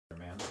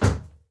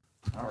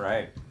All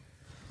right.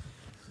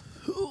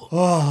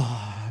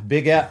 Oh,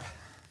 big ep.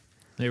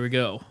 There we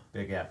go.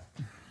 Big ep.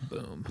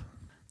 Boom.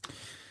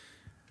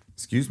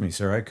 Excuse me,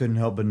 sir. I couldn't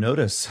help but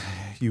notice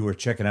you were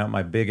checking out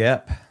my big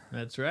ep.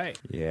 That's right.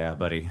 Yeah,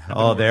 buddy.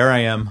 Oh, there I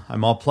am.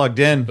 I'm all plugged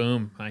in.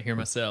 Boom. I hear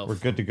myself. We're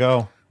good to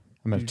go.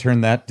 I'm going to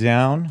turn that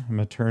down. I'm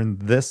going to turn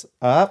this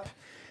up.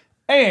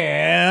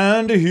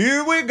 And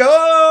here we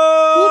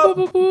go.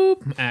 Boop,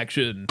 boop, boop.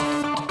 Action.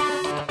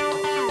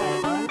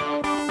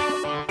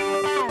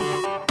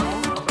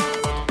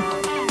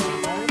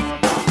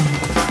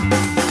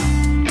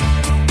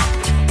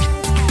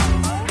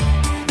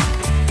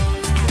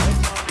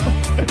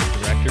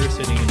 Director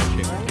sitting in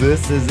a chair.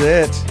 This is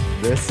it.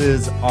 This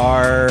is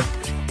our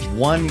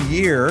 1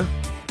 year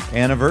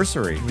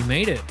anniversary. We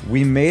made it.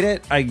 We made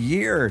it a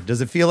year. Does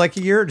it feel like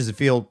a year? Or does it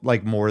feel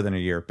like more than a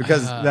year?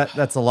 Because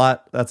that's a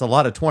lot. That's a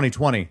lot of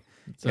 2020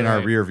 in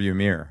our rear view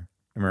mirror.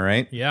 Am I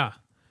right? Yeah.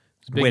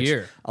 It's a big Which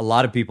year. a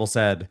lot of people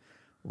said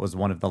was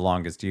one of the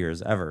longest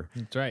years ever.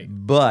 That's right.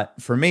 But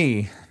for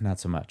me, not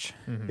so much.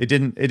 It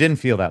didn't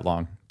feel that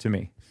long to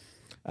me.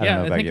 I don't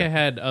know I about think you. I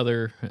had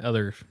other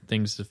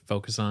things to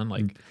focus on,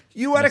 like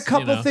You had a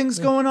couple things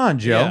going on,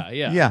 Joe.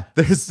 Yeah.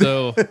 There's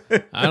so.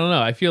 I don't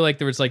know. I feel like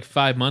there was like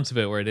 5 months of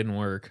it where it didn't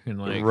work, and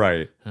like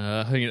right.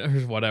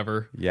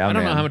 Whatever. Yeah, I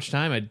don't know man. how much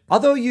time I.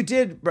 Although you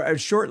did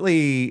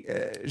shortly.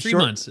 3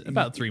 months,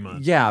 about 3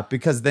 months. Yeah,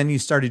 because then you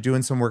started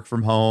doing some work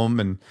from home,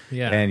 and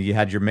you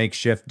had your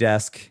makeshift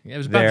desk. It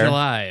was about there.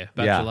 July.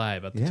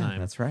 About the time.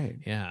 That's right.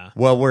 Yeah.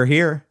 Well, we're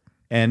here,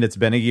 and it's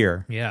been a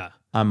year. Yeah.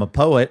 I'm a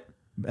poet,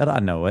 but I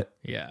know it.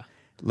 Yeah.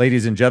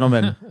 Ladies and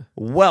gentlemen,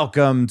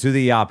 welcome to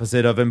the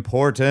opposite of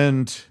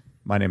important.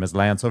 My name is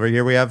Lance. Over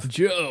here we have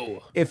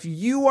Joe. If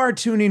you are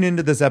tuning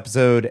into this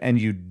episode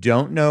and you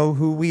don't know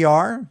who we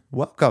are,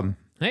 welcome.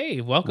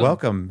 Hey, welcome.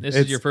 Welcome. This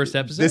is your first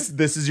episode?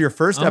 This is your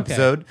first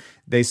episode.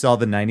 They saw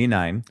the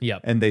 99.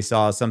 Yep. And they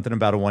saw something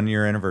about a 1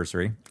 year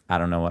anniversary. I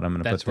don't know what I'm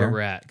going to put there. That's where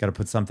we're at. Got to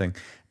put something.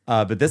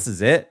 But this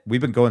is it.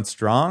 We've been going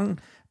strong,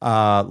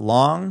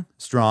 long,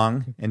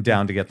 strong, and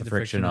down to get the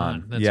friction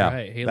on. That's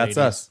right. Hey, that's ladies.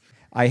 us.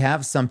 I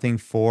have something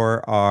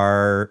for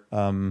our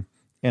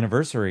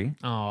anniversary.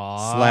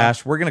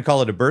 Aww. We're going to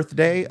call it a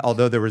birthday,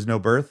 although there was no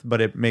birth, but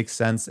it makes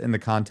sense in the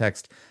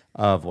context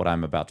of what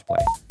I'm about to play.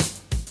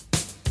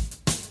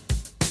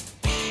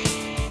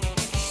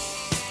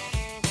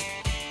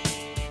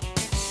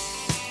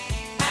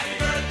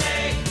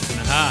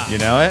 Aha. You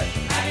know it?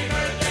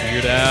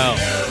 Weird Al.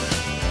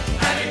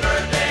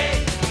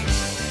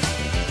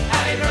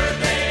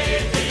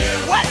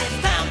 Well,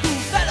 it's time to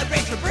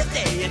celebrate your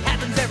birthday. It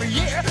happens every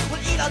year.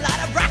 We'll eat a lot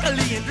of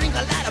broccoli and drink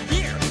a lot of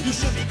beer. You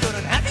should be good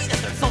and happy that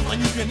there's something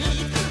you can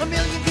eat. A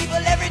million people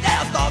every day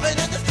are starving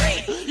in the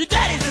street. Your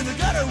daddy's in the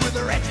gutter with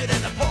the wretched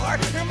and the poor.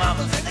 Your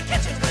mama's in the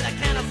kitchen with a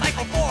can of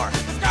Cycle 4.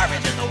 There's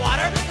garbage in the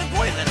water and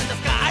poison in the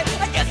sky.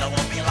 I guess it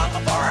won't be long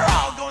before we're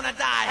all gonna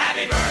die.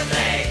 Happy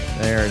birthday!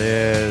 There it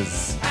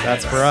is.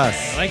 That's for us.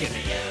 I like it.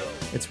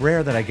 It's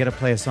rare that I get to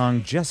play a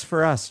song just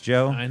for us,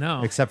 Joe. I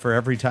know. Except for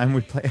every time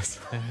we play a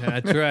song.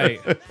 That's right.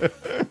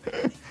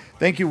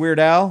 Thank you, Weird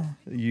Al.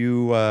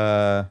 You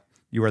are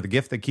the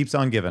gift that keeps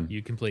on giving.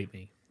 You complete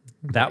me.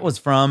 That was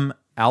from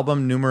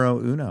album numero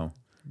uno.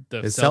 The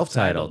It's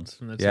self-titled.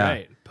 That's Yeah.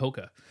 right.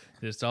 Polka.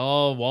 Just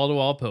all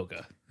wall-to-wall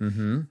polka.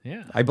 Mm-hmm.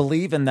 Yeah. I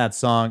believe in that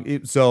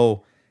song.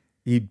 So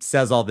he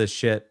says all this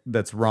shit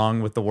that's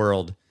wrong with the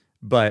world,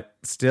 but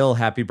still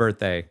happy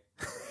birthday.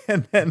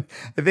 And then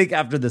I think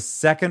after the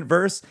second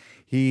verse,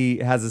 he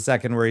has a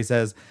second where he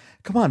says,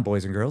 "Come on,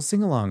 boys and girls,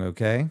 sing along,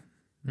 okay?"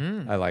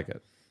 I like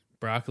it.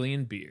 Broccoli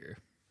and beer.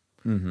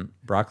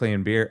 Broccoli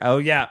and beer. Oh,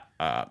 yeah.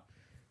 So,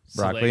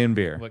 Broccoli like, and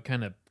beer. What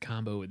kind of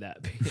combo would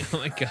that be? Oh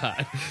my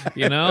God.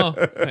 You know?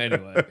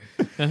 Anyway.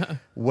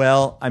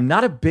 Well, I'm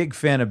not a big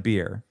fan of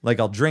beer. Like,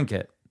 I'll drink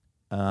it.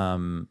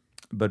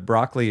 But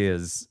broccoli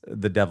is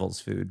the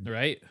devil's food.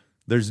 Right?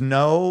 There's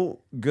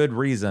no good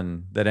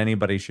reason that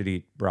anybody should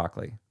eat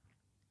broccoli.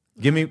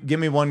 Give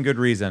me one good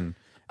reason.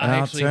 I And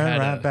I'll actually turn had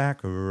right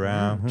back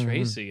around.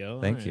 Tracy. Oh,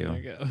 Thank there you.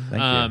 you go.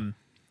 Thank you.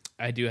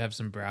 I do have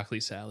some broccoli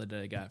salad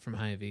that I got from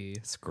Hy-Vee.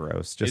 It's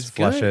gross. Just It's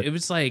flush good. it. It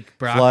was like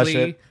Flush broccoli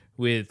it.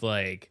 with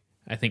like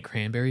I think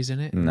cranberries in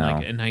it. and, No.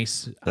 Like a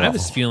nice I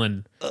was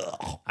feeling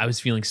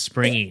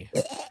springy.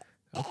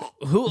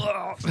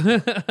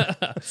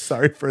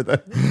 Sorry for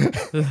the.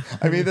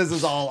 I mean, this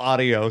is all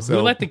audio, so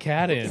Who let the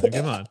cat in?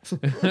 Come on.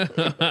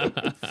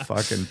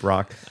 fucking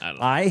Brock.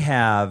 I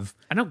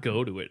don't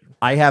go to it.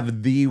 I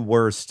have the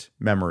worst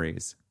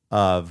memories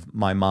of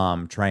my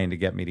mom trying to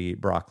get me to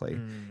eat broccoli.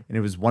 And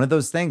it was one of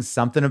those things,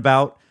 something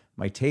about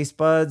my taste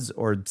buds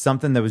or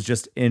something that was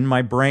just in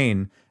my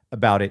brain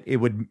about it. It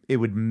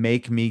would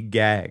make me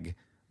gag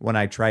when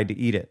I tried to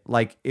eat it.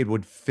 Like it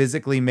would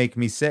physically make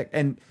me sick.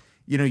 And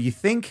you know, you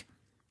think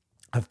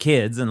of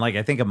kids and like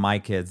I think of my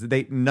kids,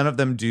 none of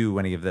them do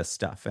any of this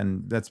stuff.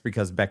 And that's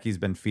because Becky's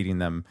been feeding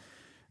them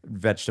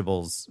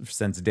vegetables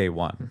since day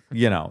one.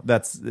 You know,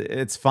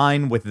 it's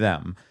fine with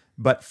them.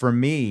 But for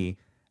me,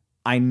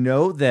 I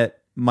know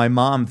that my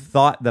mom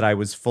thought that I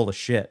was full of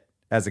shit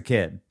as a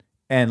kid.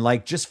 and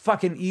like just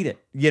fucking eat it.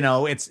 You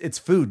know, it's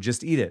food,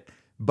 just eat it.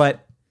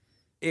 But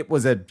it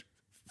was a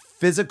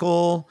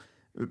physical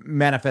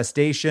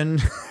manifestation,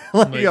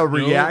 like a nope,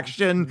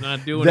 reaction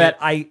not doing that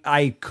it.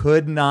 I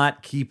could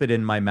not keep it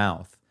in my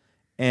mouth.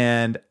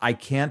 And I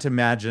can't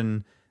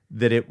imagine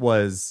that it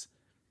was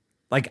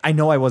like, I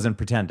know I wasn't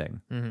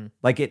pretending.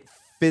 Like it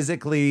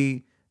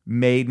physically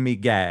made me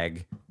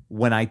gag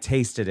when I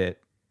tasted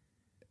it.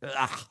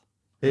 Ugh.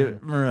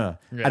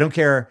 I don't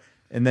care.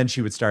 And then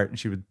she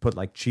would put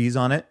like cheese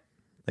on it,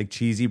 like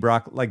cheesy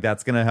broccoli, like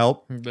that's going to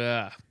help.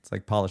 Ugh. It's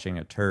like polishing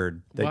a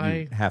turd that Why?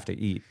 you have to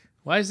eat.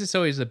 Why is this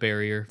always a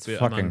barrier? It's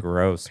fucking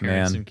gross,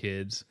 parents man. and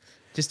kids.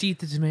 Just eat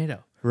the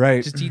tomato.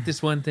 Right. Just eat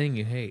this one thing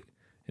you hate.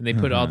 And they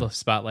put all the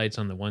spotlights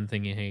on the one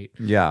thing you hate.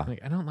 Yeah. I'm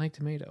like, I don't like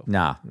tomato.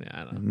 Nah. Yeah,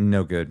 I don't.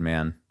 No good,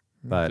 man.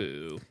 But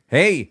Boo.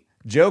 hey,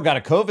 Joe got a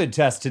COVID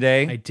test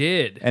today. I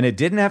did. And it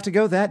didn't have to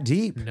go that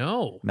deep.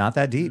 No. Not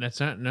that deep. That's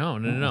not.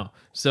 No.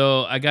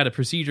 So I got a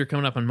procedure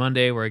coming up on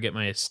Monday where I get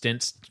my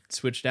stents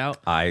switched out.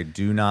 I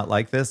do not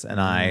like this,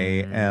 and I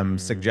am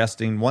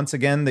suggesting once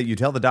again that you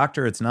tell the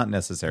doctor it's not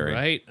necessary.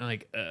 Right?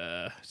 Like,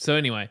 so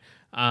anyway,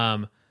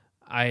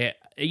 I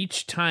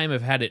each time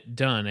I've had it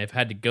done, I've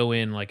had to go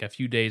in like a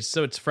few days.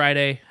 So it's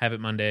Friday, have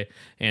it Monday,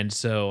 and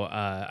so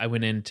I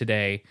went in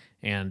today,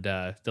 and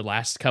the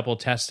last couple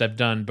tests I've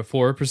done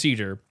before a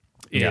procedure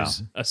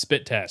is a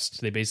spit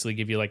test. They basically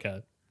give you like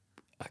a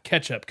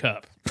ketchup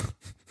cup.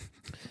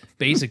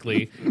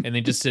 Basically, and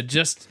they just said,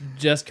 just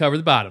cover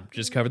the bottom.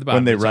 Just cover the bottom.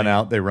 When they It's run like,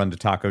 out, they run to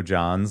Taco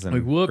John's and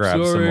like, whoops, grab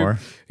some sorry. more.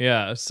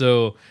 Yeah,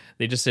 so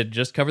they just said,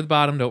 just cover the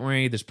bottom. Don't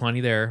worry, there's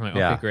plenty there. I'm like,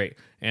 Yeah. okay, great.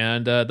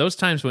 And those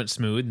times went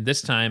smooth. And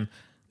this time,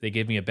 they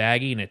gave me a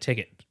baggie and a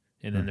ticket.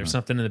 And then there's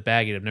something in the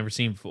baggie I've never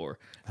seen before.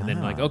 And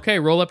then like, okay,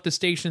 roll up to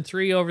station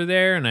 3 over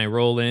there. And I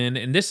roll in.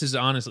 And this is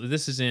honestly,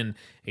 this is in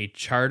a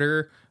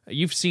charter.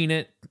 You've seen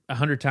it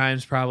 100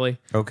 times probably.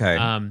 Okay.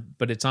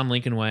 But it's on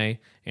Lincoln Way.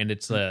 And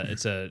it's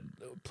a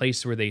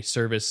place where they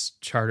service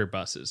charter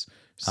buses.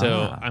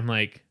 So I'm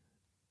like,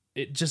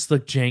 it just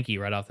looked janky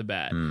right off the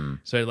bat.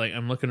 So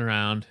I'm looking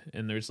around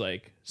and there's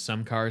like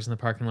some cars in the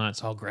parking lot.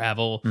 It's all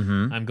gravel.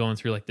 I'm going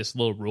through like this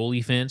little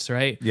rolly fence,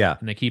 right? Yeah.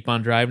 And I keep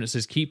on driving. It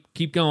says,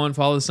 keep going,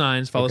 follow the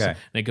signs, follow the Okay.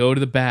 signs. And I go to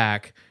the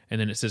back and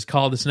then it says,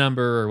 call this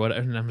number or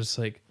whatever. And I'm just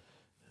like,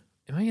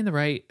 am I in the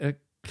right?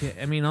 Okay.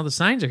 I mean, all the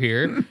signs are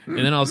here. And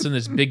then all of a sudden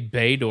this big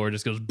bay door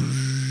just goes,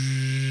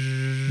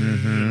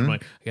 I'm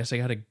like, I guess I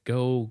gotta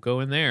go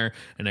in there,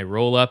 and I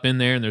roll up in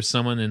there, and there's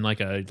someone in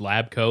like a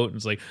lab coat, and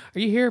it's like, "Are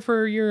you here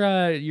for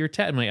your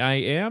test?" I'm like, "I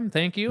am,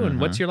 thank you." And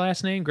what's your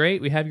last name?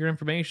 Great, we have your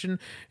information.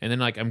 And then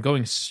like I'm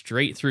going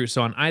straight through.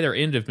 So on either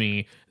end of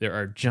me, there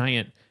are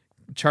giant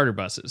charter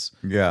buses.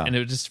 Yeah. and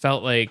it just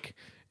felt like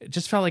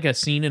a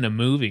scene in a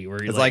movie where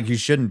you're It's like you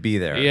shouldn't be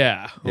there.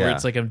 yeah, or Yeah.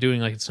 it's like I'm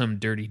doing like some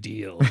dirty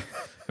deal.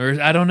 Or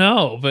I don't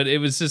know, but it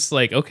was just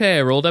like, okay,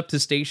 I rolled up to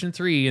station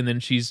 3 and then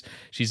she's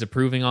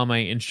approving all my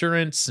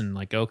insurance and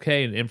like,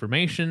 okay, and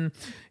information.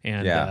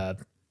 And Yeah.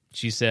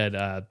 she said,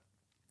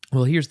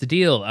 well, here's the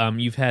deal.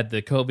 You've had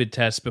the COVID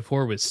test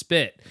before with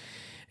spit,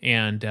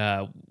 and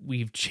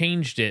we've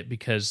changed it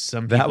because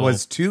some people... That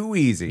was too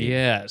easy.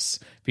 Yes,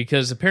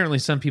 because apparently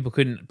some people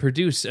couldn't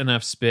produce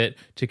enough spit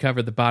to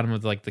cover the bottom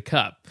of like the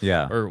cup,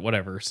 Yeah. or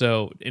whatever.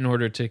 So in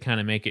order to kind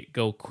of make it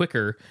go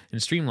quicker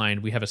and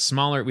streamlined, we have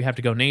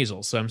to go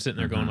nasal. So I'm sitting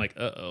there going like,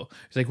 uh-oh.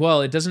 It's like,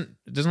 well, it doesn't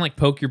like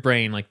poke your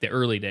brain like the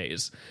early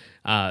days.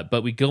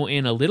 But we go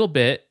in a little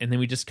bit and then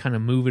we just kind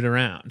of move it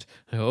around.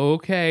 Like,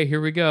 okay,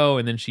 here we go.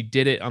 And then she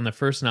did it on the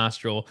first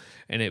nostril,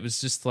 and it was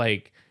just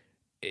like,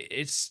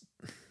 it's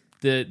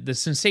the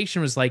sensation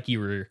was like you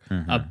were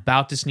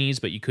about to sneeze,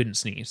 but you couldn't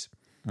sneeze.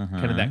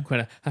 Kind of that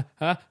kind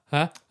of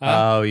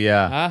Oh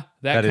yeah.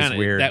 that That is kind of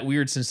weird. that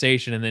weird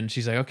sensation. And then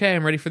she's like, okay,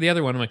 I'm ready for the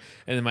other one. I'm like,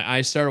 and then my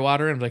eyes started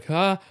watering. I'm like,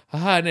 and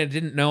I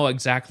didn't know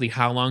exactly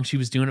how long she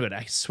was doing it, but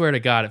I swear to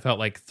God, it felt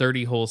like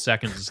 30 whole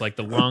seconds. It's like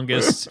the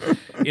longest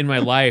in my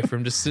life.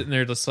 I'm just sitting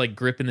there, just like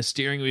gripping the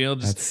steering wheel.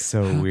 Just That's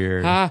so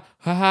weird.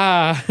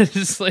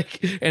 just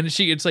like, and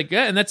it's like,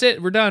 yeah, and that's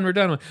it. We're done.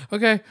 I'm like,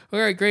 okay, all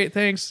right, great,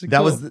 thanks. That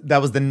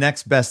Cool. was the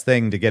next best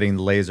thing to getting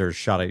lasers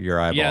shot at your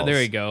eyeballs. Yeah, there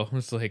you go.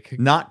 It's like,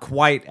 Not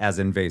quite as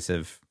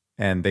invasive,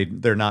 and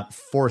they're not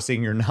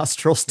forcing your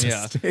nostrils to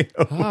Yeah. stay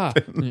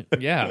open.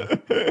 yeah.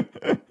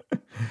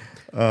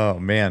 Oh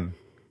man.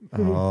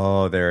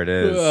 Oh, there it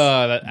is.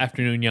 That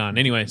afternoon yawn.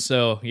 Anyway,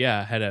 so yeah,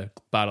 I had a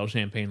bottle of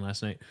champagne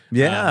last night.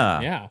 Yeah.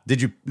 Yeah.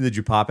 Did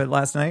you pop it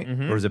last night,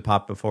 or was it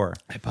popped before?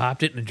 I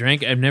popped it and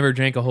drank. I've never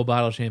drank a whole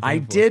bottle of champagne. I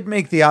before. did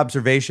make the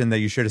observation that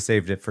you should have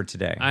saved it for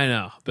today. I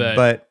know,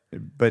 but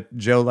But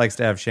Joe likes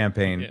to have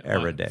champagne yeah,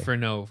 every day. for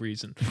no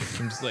reason.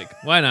 I'm just like,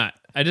 why not?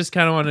 I just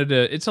kind of wanted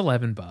to. It's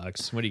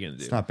 $11. What are you gonna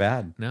do? It's not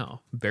bad. No,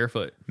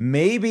 barefoot.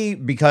 Maybe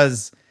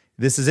because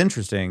this is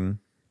interesting.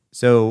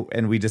 So,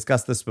 and we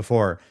discussed this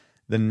before,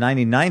 the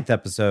 99th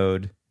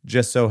episode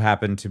just so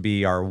happened to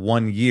be our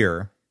 1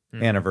 year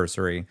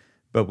anniversary,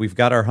 but we've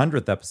got our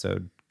 100th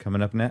episode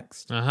coming up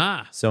next.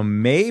 Aha. So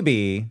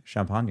maybe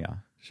champagne.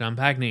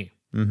 Champagne.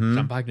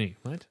 Champagne.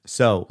 What?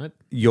 So What?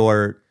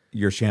 your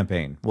your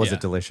champagne? Was Yeah.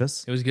 it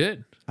delicious? It was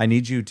good. I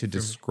need you to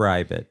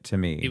describe it to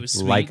me. It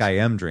was like sweet. I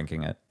am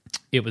drinking it.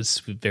 It was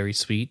very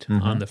sweet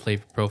Mm-hmm. on the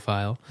flavor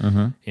profile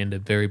and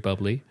very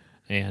bubbly.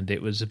 And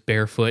it was a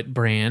Barefoot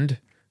brand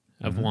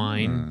of Mm-hmm.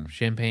 wine,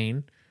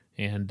 champagne.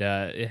 And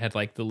it had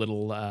like the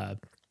little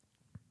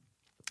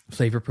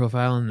flavor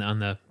profile on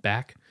the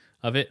back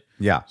of it.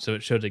 Yeah. So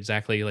it showed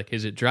exactly like,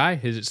 is it dry?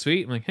 Is it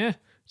sweet? I'm like,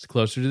 it's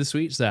closer to the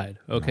sweet side.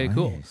 Okay,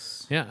 cool.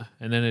 Yeah.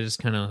 And then it just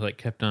kind of like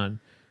kept on.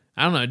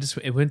 I don't know.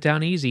 It went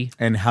down easy.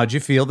 And how'd you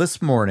feel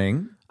this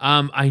morning?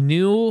 I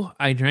knew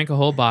I drank a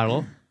whole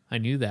bottle. I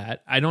knew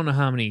that. I don't know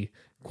how many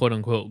quote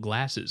unquote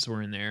glasses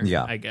were in there.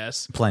 Yeah. I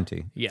guess.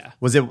 Plenty. Yeah.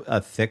 Was it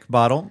a thick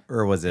bottle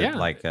or was it Yeah.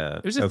 like a?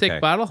 It was a okay.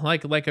 thick bottle,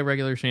 like a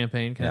regular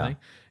champagne kind Yeah. of thing.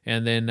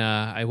 And then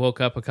I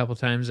woke up a couple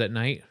times at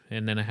night,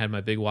 and then I had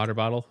my big water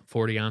bottle,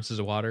 40 ounces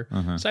of water.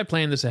 So I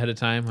planned this ahead of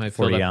time. I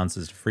filled 40 up,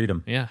 ounces to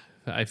freedom. Yeah,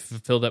 I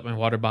filled up my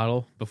water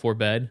bottle before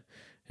bed,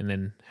 and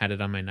then had it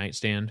on my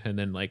nightstand. And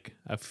then like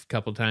a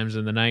couple times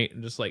in the night,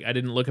 just like I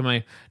didn't open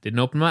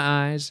my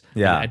eyes.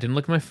 Yeah. I didn't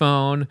look at my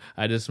phone.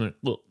 I just went.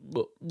 Look.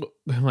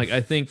 I'm like,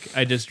 I think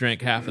I just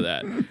drank half of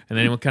that, and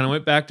then I kind of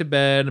went back to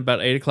bed about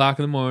 8 o'clock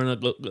in the morning.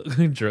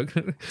 Like, drunk,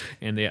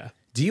 and yeah.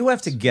 Do you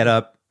have to get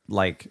up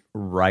like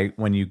right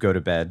when you go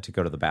to bed to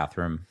go to the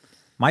bathroom?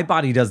 My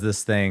body does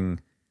this thing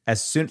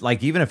as soon,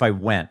 like even if I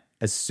went,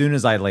 as soon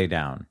as I lay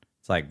down,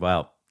 it's like,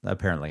 well,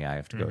 apparently I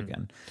have to go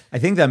again. I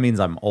think that means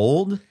I'm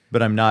old,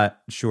 but I'm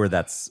not sure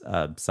that's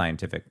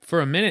scientific. For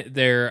a minute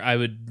there, I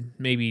would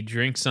maybe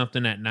drink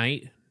something at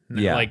night.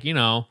 Yeah. Like, you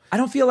know, I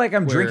don't feel like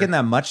I'm Where- drinking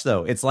that much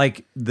though. It's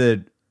like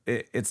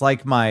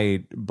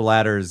my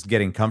bladder's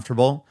getting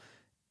comfortable,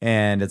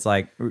 and it's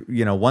like,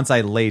 you know, once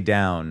I lay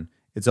down,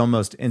 it's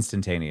almost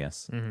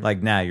instantaneous.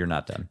 Like, nah, you're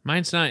not done.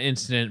 mine's not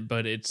instant,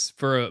 but it's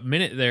for a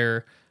minute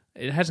there.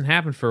 It hasn't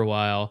happened for a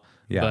while.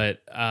 Yeah.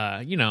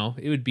 But, you know,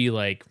 it would be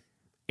like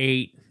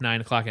 8,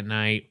 9 o'clock at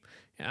night.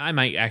 I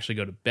might actually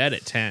go to bed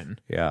at 10.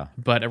 Yeah.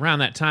 But around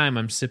that time,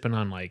 I'm sipping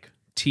on like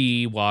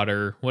tea,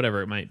 water,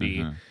 whatever it might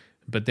be.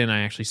 But then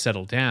I actually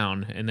settle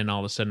down, and then all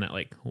of a sudden at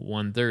like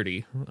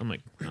 1:30, I'm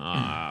like,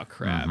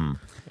 crap.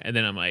 And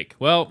then I'm like,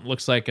 well,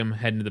 looks like I'm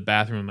heading to the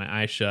bathroom with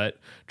my eyes shut,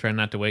 trying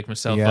not to wake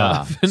myself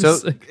up. So,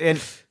 and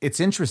it's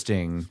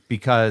interesting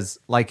because,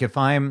 like, if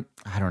I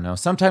don't know,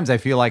 sometimes I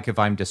feel like if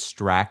I'm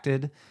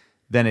distracted,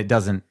 then it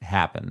doesn't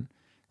happen.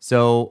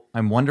 So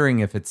I'm wondering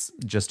if it's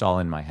just all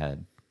in my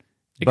head.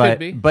 It could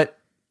be. But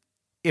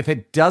if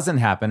it doesn't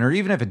happen, or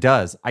even if it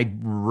does, I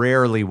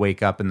rarely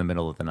wake up in the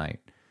middle of the night.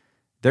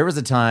 There was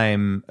a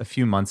time a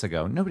few months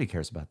ago, nobody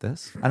cares about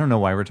this. I don't know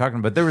why we're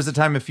talking, but there was a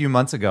time a few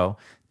months ago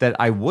that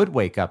I would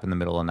wake up in the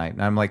middle of the night,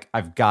 and I'm like,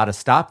 I've got to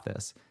stop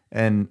this.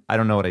 And I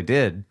don't know what I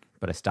did,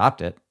 but I stopped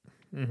it.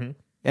 And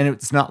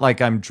it's not like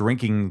I'm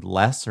drinking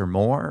less or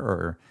more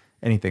or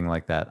anything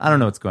like that. I don't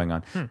know what's going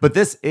on. But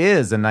this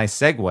is a nice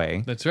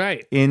segue That's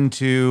right.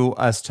 into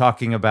us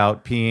talking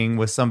about peeing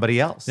with somebody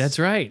else. That's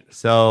right.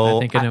 So I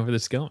think I know where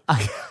this is going. I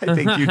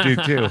think you do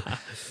too.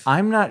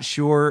 I'm not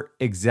sure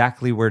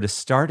exactly where to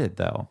start it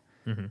though.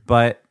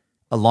 But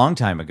a long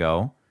time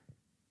ago,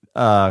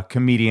 a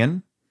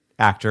comedian,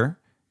 actor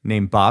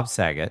named Bob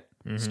Saget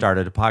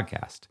started a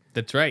podcast.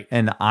 That's right.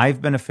 And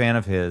I've been a fan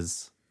of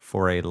his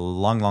for a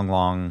long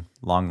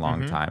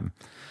time.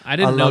 I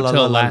didn't La, know la,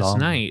 till la, la, last la.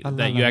 night La, la,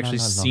 that you la, actually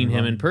la, la, seen la.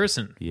 him in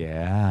person.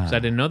 Yeah. So I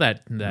didn't know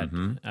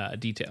that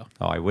detail.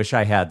 Oh, I wish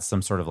I had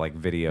some sort of like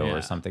video Yeah.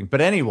 or something.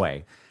 But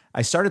anyway,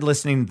 I started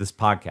listening to this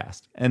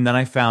podcast, and then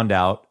I found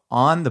out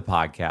on the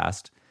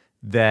podcast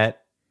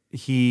that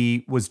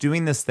he was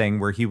doing this thing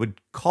where he would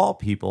call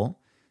people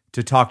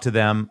to talk to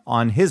them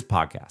on his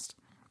podcast.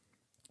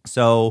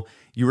 So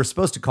you were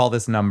supposed to call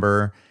this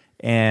number,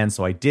 and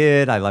so I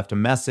did. I left a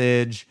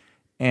message,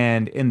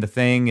 and in the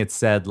thing it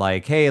said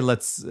like, "Hey,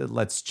 let's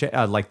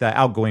like the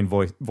outgoing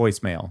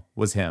voicemail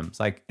was him. It's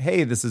like,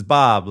 "Hey, this is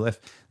Bob.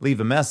 Leave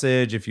a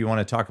message if you want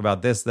to talk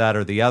about this, that,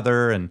 or the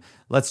other, and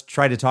let's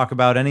try to talk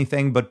about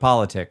anything but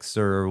politics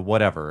or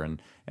whatever."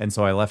 And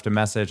so I left a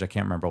message. I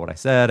can't remember what I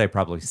said. I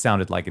probably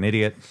sounded like an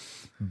idiot,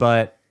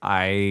 but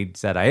I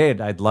said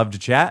I'd love to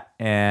chat,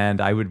 and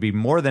I would be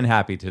more than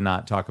happy to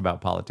not talk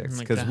about politics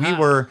Like, because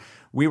aha.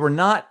 we were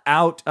not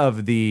out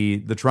of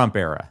the Trump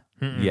era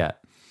yet.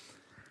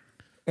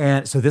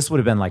 And so this would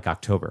have been like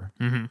October.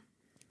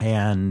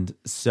 And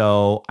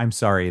so I'm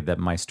sorry that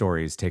my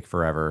stories take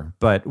forever,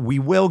 but we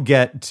will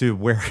get to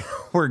where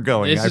we're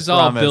going. This I is all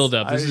promise. build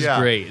up. This is Yeah.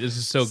 great. This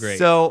is so great.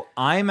 So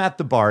I'm at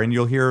the bar, and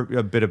you'll hear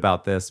a bit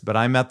about this, but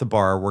I'm at the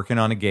bar working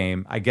on a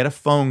game. I get a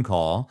phone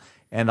call,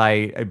 and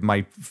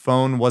my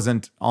phone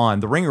wasn't on.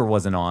 The ringer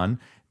wasn't on,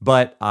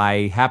 but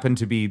I happened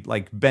to be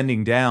like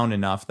bending down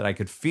enough that I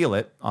could feel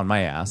it on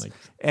my ass.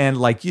 And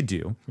like you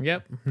do,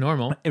 Yep,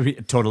 normal.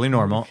 totally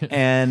normal.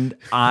 And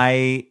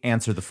I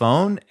answered the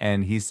phone,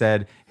 and he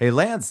said, "Hey,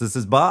 Lance, this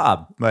is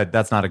Bob." But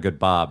that's not a good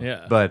Bob.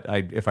 Yeah. But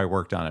if I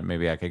worked on it,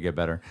 maybe I could get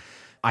better.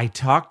 I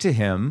talked to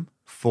him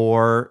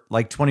for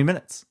like 20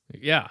 minutes.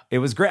 Yeah. It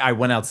was great. I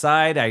went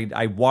outside.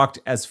 I walked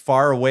as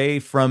far away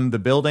from the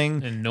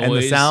building And and the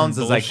noise sounds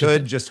and as I bullshit.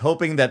 could, just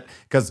hoping that,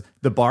 because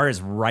the bar is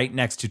right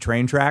next to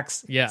train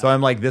tracks. Yeah. So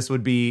I'm like, this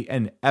would be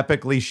an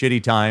epically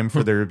shitty time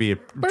for there to be a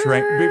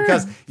train.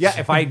 Because, yeah,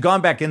 if I had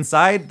gone back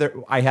inside,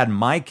 I had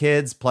my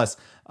kids plus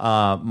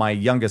my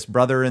youngest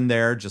brother in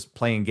there just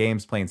playing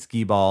games, playing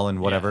skee ball and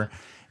whatever.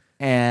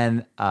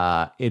 And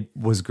it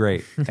was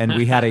great. And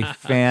we had a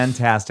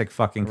fantastic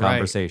fucking Right.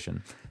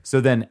 conversation. So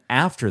then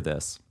after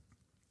this,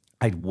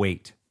 I'd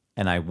wait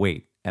and I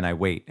wait and I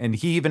wait. And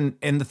he even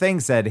in the thing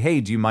said,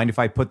 "Hey, do you mind if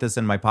I put this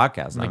in my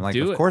podcast?" And I'm like,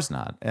 do "Of it." course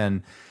not."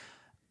 And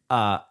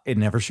it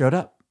never showed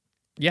up.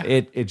 Yeah.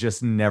 It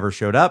just never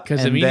showed up.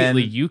 Because And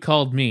immediately then- you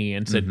called me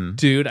and said,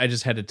 dude, I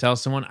just had to tell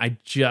someone. I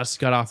just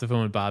got off the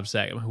phone with Bob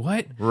Saget. I'm like,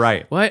 what?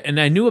 Right. What? And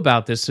I knew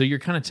about this, so you're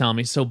kind of telling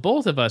me. So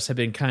both of us have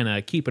been kind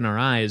of keeping our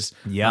eyes.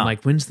 Yeah. I'm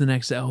like, when's the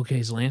next? Okay,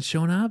 is Lance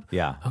showing up?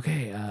 Yeah.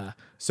 Okay.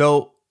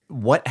 So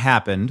what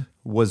happened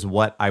was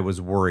what I was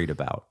worried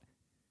about.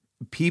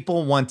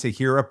 People want to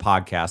hear a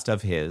podcast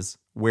of his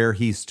where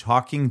he's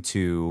talking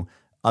to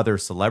other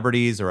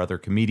celebrities or other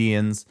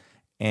comedians,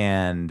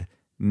 and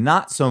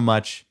not so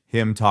much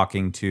him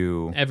talking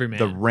to Every man.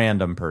 the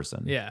random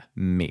person. Yeah.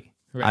 Me.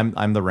 Right.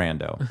 I'm the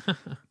rando.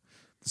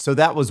 So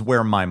that was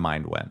where my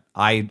mind went.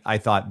 I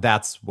thought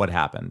that's what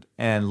happened.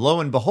 And lo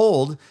and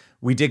behold,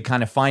 we did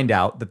kind of find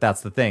out that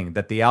that's the thing,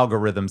 that the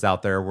algorithms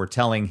out there were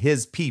telling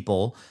his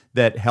people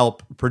that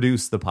help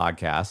produce the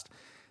podcast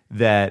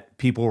that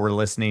people were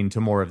listening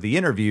to more of the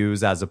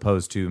interviews as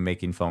opposed to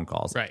making phone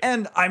calls. Right.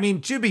 And I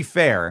mean, to be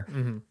fair,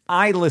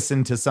 I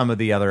listened to some of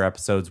the other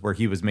episodes where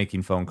he was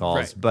making phone calls,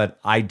 Right. but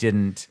I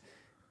didn't.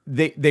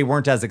 They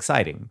weren't as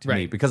exciting to me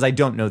Right. because I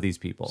don't know these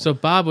people. So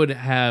Bob would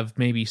have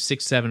maybe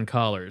 6-7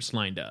 callers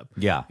lined up.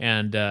 Yeah.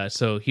 And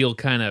so he'll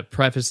kind of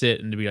preface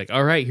it and to be like,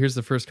 all right, here's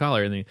the first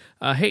caller. And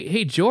then,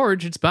 hey,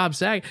 George, it's Bob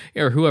Saget,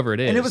 or whoever it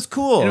is. and it was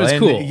cool. And it was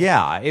cool.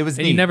 Yeah, it was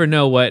And neat. you never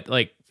know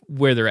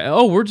where they're at.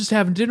 Oh, we're just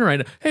having dinner right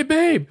now. Hey,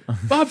 babe,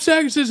 Bob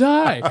Saget says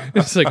hi.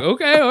 It's like,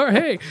 okay, all right,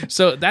 hey.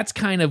 So that's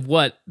kind of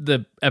what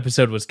the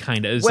episode was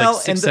kind of. It's like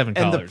 6-7 and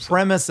callers. the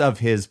premise of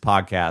his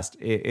podcast,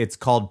 it's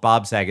called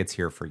Bob Saget's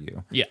Here for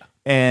You. Yeah.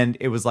 And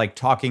it was like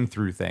talking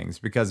through things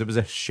because it was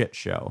a shit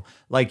show.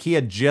 Like he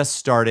had just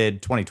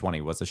started,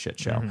 2020 was a shit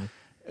show.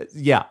 Mm-hmm.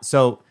 Yeah.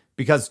 So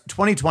because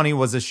 2020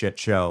 was a shit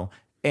show,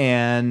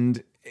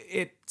 and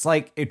it's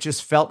like it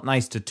just felt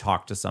nice to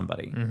talk to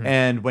somebody. Mm-hmm.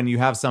 And when you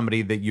have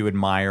somebody that you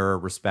admire or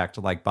respect,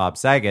 like Bob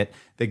Saget,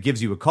 that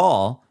gives you a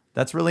call,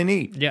 that's really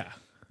neat. Yeah.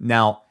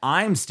 Now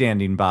I'm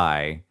standing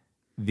by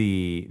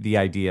the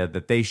idea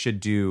that they should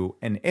do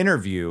an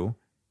interview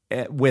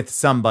with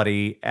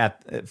somebody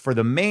for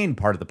the main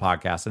part of the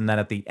podcast, and then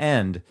at the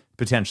end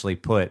potentially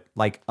put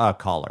like a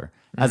caller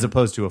as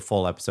opposed to a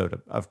full episode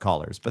of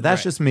callers. But that's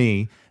Right. just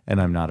me, and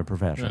I'm not a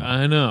professional.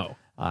 I know.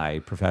 I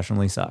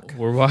professionally suck.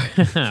 We're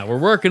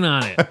working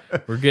on it.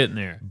 We're getting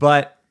there.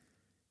 But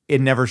it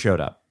never showed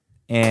up,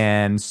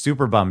 and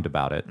super bummed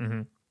about it.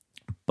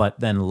 But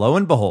then lo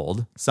and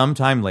behold,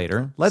 sometime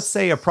later, let's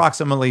say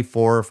approximately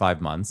 4 or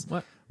 5 months,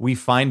 What? we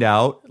find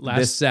out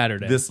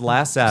Saturday. this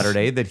last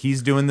Saturday that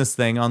he's doing this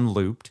thing on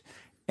Looped,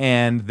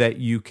 and that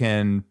you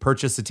can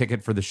purchase a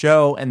ticket for the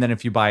show. And then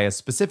if you buy a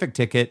specific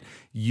ticket,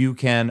 you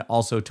can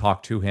also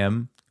talk to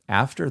him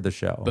after the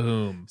show.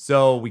 Boom.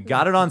 So we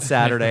got it on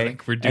Saturday,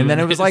 Like, we're doing and then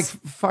it was like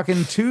this.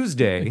 fucking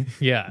Tuesday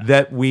Yeah.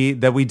 that we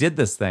did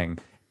this thing.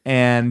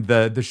 And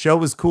the show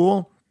was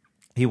cool.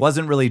 He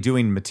wasn't really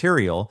doing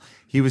material.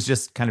 He was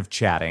just kind of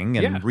chatting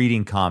and Yeah.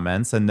 reading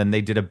comments. And then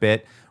they did a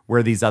bit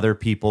where these other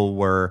people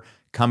were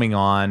coming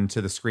on to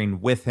the screen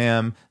with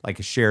him, like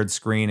a shared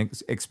screen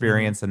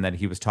experience. And then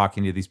he was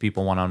talking to these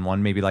people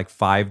one-on-one, maybe like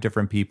 5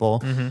 different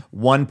people.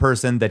 One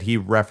person that he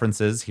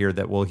references here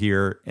that we'll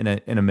hear in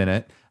a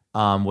minute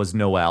was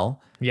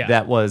Noelle. Yeah.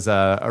 That was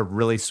a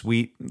really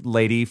sweet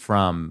lady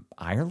from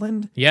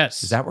Ireland.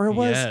 Yes. Is that where it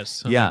was?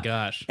 Yes. Oh yeah. my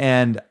gosh.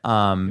 And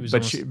was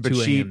but almost 2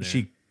 she a.m. there.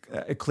 she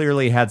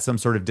clearly had some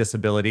sort of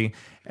disability,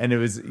 and it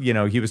was,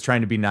 he was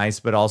trying to be nice,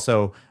 but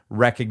also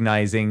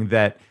recognizing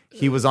that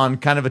he was on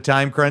kind of a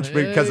time crunch,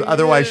 because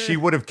otherwise she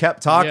would have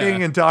kept talking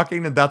Yeah. and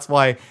talking. And that's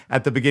why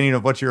at the beginning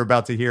of what you're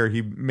about to hear,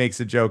 he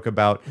makes a joke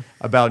about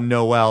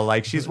Noelle,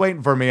 like, she's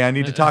waiting for me, I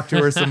need to talk to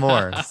her some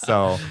more.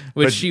 So,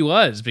 Which but- she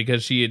was,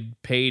 because she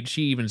had paid.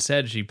 She even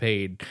said she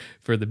paid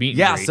for the meet and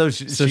yeah, greet.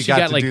 so she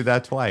got to do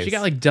that twice. She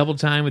got like double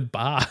time with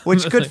Bob.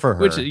 Which good for her.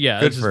 Which,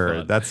 yeah, good that's for just her.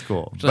 fun. That's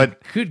cool. like,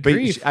 But good but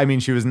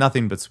grief. she was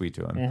nothing but sweet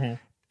to him.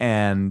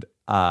 And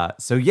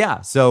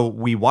so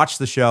we watched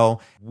the show.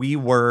 We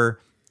were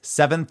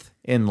 7th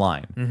in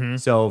line.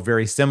 So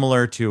very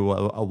similar to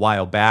a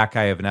while back.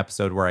 I have an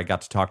episode where I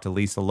got to talk to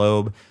Lisa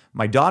Loeb.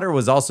 My daughter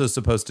was also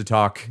supposed to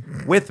talk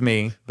with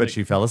me, but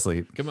she fell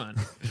asleep. Come on.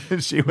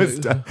 She was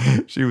done.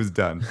 She was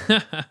done.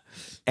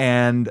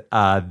 And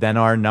then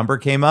our number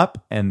came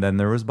up, and then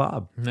there was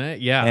Bob.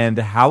 Yeah. And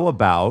how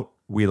about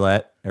we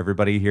let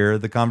everybody hear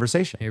the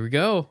conversation? Here we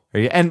go.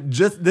 And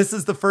just this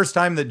is the first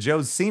time that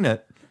Joe's seen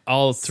it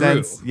all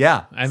through. Since it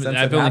I've only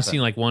happened.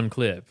 seen like one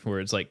clip where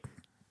it's like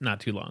not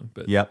too long,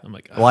 but Yep. I'm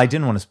like, well, I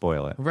didn't want to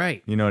spoil it.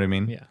 right. You know what I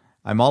mean? Yeah.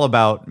 I'm all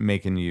about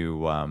making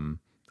you.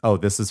 Oh,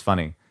 this is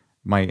funny.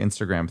 My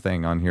Instagram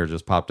thing on here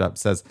just popped up.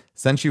 Says,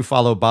 since you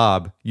follow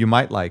Bob, you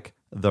might like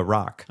The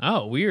Rock.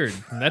 Oh, weird.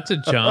 That's a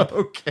jump.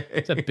 Okay.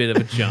 It's a bit of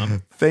a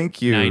jump. Thank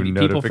you.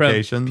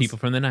 Notifications. People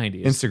from the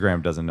 90s.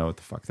 Instagram doesn't know what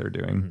the fuck they're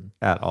doing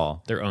at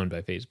all. They're owned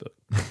by Facebook.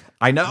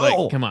 I know.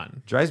 Like, come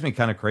on. Drives me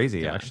kind of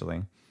crazy,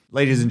 actually.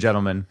 Ladies and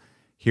gentlemen,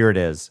 here it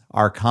is.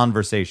 Our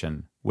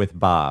conversation with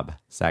Bob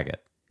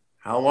Saget.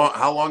 How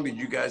long did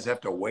you guys have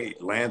to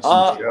wait, Lance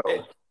and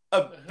Joe?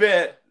 A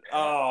bit.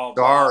 Oh,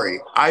 Sorry,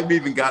 I've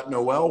even got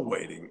Noel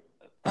waiting.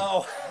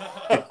 Oh,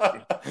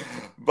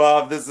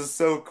 Bob, this is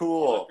so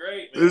cool.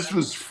 Great. This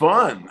was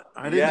fun.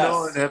 I didn't Yes.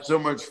 know I'd have so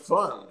much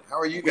fun. How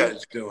are you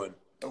guys doing?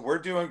 We're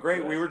doing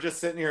great. We were just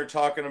sitting here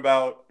talking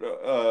about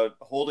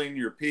holding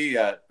your pee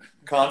at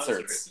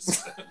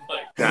concerts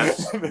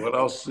That's what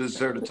else is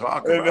there to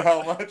talk and about?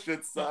 how much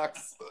it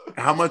sucks.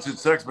 How much it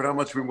sucks, but how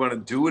much we want to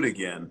do it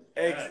again.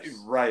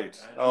 Right.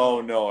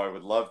 Oh, no, I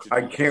would love to.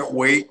 I can't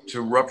wait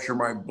to rupture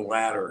my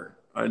bladder.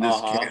 I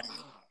just can't.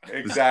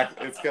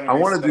 Exactly. It's going to I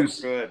be want to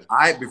so do.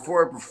 good.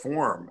 Before I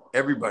perform,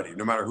 everybody,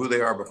 no matter who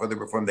they are, before they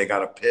perform, they got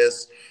to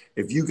piss.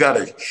 If you got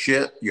to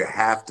shit, you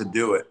have to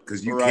do it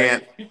because you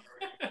Right. can't.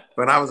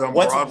 When I was on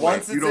Once Broadway,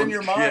 it's you don't in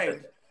your shit.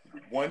 mind,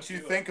 once you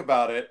think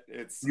about it,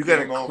 it's You got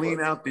to game over. clean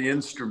out the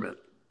instrument.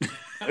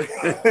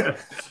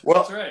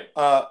 Well, That's right.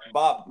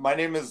 Bob, my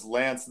name is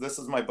Lance. This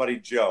is my buddy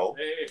Joe.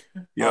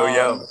 Hey.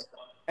 Yo.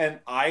 And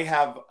I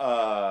have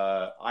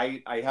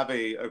I have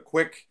a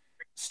quick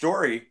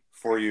story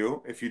for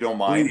you, if you don't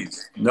mind.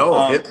 Please.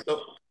 No,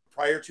 So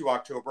prior to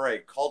October, I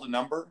called a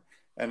number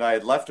and I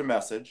had left a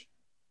message.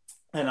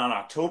 And on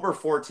October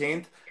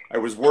 14th, I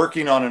was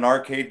working on an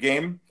arcade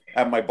game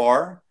at my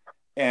bar,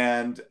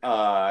 and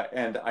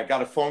I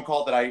got a phone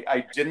call that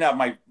I didn't have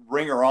my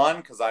ringer on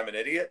because I'm an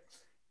idiot,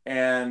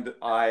 and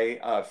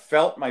I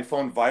felt my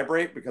phone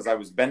vibrate because I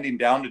was bending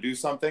down to do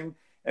something,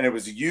 and it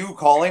was you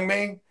calling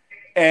me,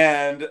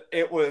 and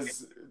it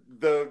was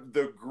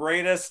the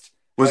greatest.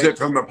 was it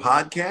from the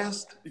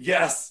podcast?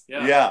 Yes.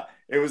 Yeah. Yeah.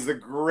 It was the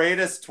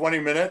greatest 20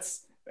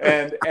 minutes.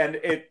 And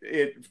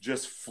it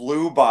just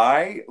flew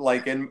by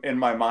like in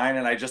my mind.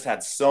 And I just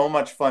had so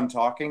much fun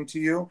talking to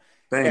you.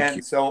 Thank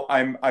you. So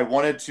I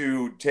wanted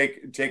to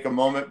take a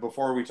moment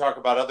before we talk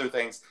about other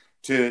things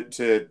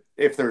to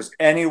if there's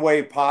any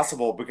way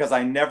possible, because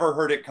I never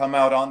heard it come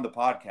out on the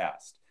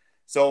podcast.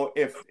 So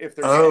if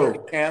there's any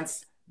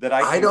chance that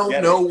I don't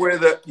get know it. where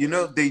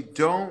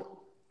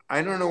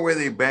I don't know where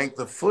they bank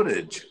the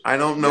footage. I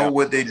don't know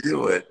where they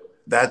do it.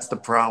 That's the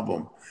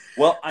problem.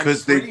 Well,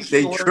 Because they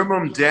trim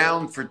them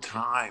down for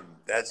time.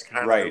 That's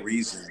kind of the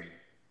reason.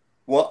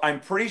 Well, I'm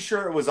pretty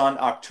sure it was on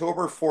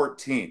October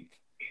 14th.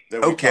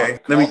 That we Okay,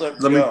 called let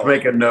up me Joe.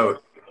 make a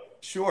note.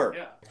 Sure.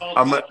 Yeah. I'm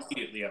I'm a-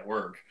 immediately at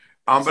work.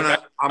 I'm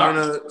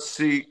gonna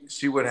see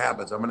what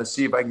happens. I'm gonna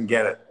see if I can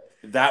get it.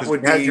 That 'Cause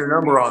would we had be your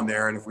number on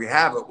there, and if we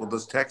have it, we'll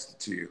just text it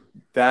to you.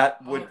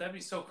 that would that'd be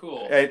so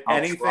cool. I'll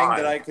anything try.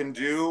 that I can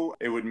do,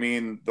 it would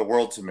mean the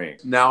world to me.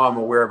 Now I'm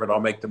aware of it.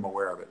 I'll make them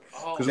aware of it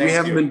because we thank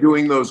haven't you. been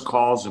doing those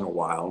calls in a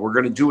while. We're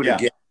gonna do it Yeah.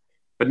 again,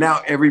 but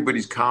now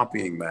everybody's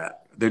copying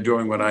that. They're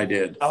doing what I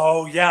did.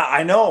 Oh yeah,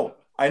 I know.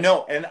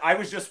 And I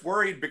was just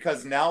worried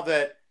because now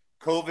that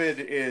COVID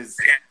is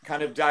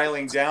kind of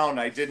dialing down,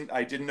 I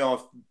didn't know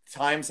if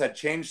times had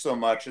changed so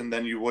much, and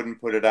then you wouldn't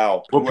put it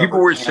out. Well, Whoever people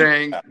were can-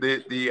 saying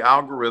that the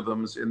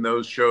algorithms in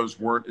those shows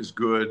weren't as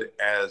good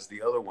as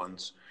the other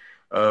ones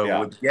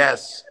with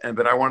guests, and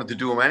but I wanted to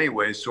do them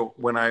anyway. So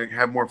when I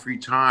have more free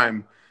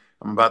time,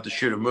 I'm about to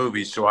shoot a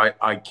movie, so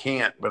I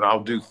can't, but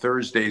I'll do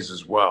Thursdays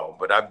as well.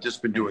 But I've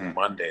just been doing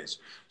Mondays,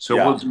 so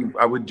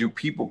I would do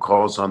people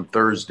calls on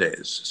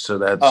Thursdays. So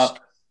that's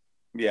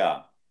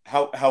yeah.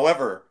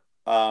 However,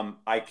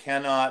 I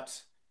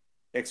cannot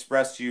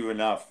express to you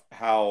enough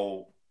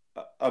how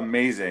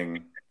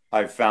amazing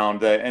I've found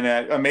that, and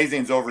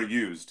amazing is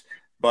overused,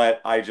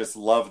 but I just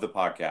love the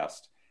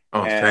podcast.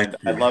 oh, And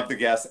thank you. I love the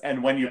guests.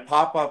 And when you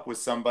pop up with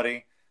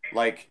somebody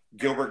like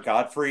Gilbert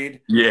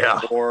Gottfried, Yeah,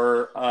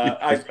 or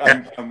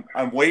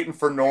I'm waiting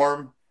for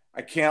Norm.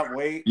 I can't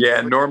wait.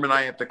 yeah. Norm and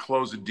I have to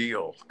close a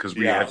deal because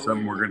we Yeah. have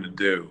something we're going to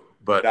do.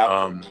 But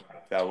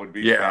That would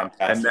be yeah,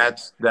 fantastic. and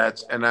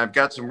that's and I've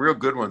got some real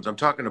good ones. I'm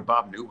talking to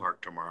Bob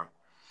Newhart tomorrow.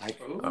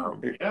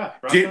 Yeah.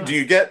 Do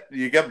you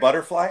get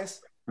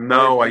butterflies?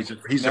 No,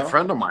 he's No? a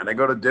friend of mine. I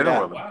go to dinner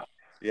Yeah. with him.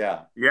 Yeah,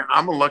 Yeah,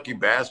 I'm a lucky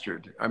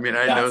bastard. I mean,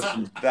 I know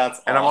some, that's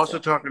and I'm also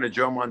awesome. talking to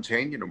Joe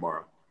Montaigne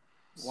tomorrow.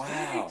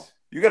 Wow,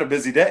 you got a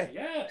busy day.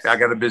 Yes. I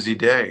got a busy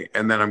day,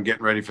 and then I'm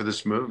getting ready for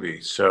this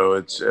movie, so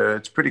it's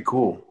pretty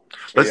cool.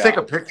 Let's Yeah. take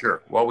a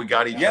picture while we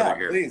got each Yeah, other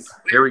here. please.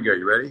 Here we go.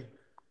 You ready?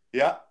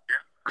 Yeah.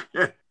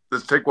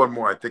 Let's take one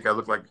more. I think I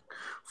look like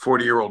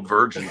 40-year-old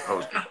virgin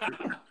poster.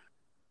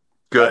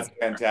 Good. That's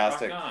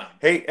fantastic. Rock on.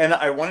 Hey, and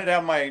I wanted to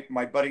have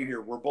my buddy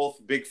here. We're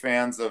both big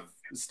fans of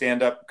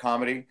stand-up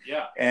comedy.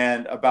 Yeah.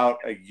 And about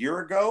a year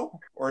ago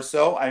or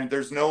so,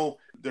 there's no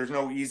there's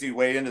no easy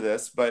way into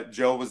this, but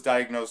Joe was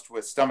diagnosed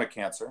with stomach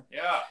cancer.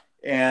 Yeah.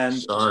 And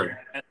Sorry.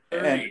 At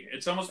 30,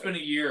 it's almost been a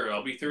year.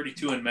 I'll be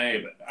 32 in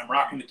May, but I'm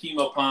rocking the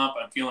chemo pump.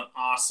 I'm feeling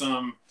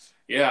awesome.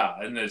 Yeah,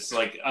 and it's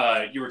like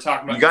you were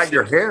talking about. You got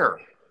your hair.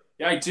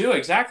 Yeah, I do,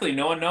 exactly.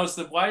 No one knows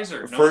the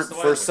wiser.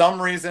 For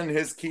some reason,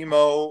 his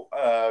chemo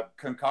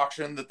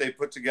concoction that they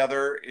put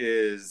together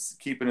is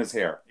keeping his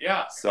hair.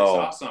 Yeah, so it's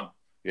awesome.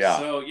 Yeah.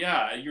 So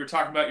yeah, you were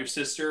talking about your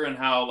sister and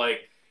how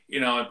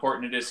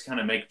important it is to kind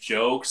of make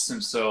jokes,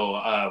 and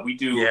so we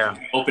do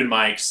open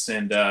mics,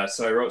 and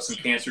so I wrote some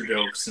cancer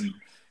jokes and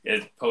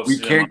it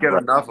posted. We can't get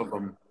enough of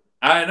them.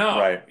 I know.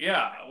 Right.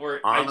 Yeah.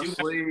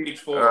 Honestly, I do stage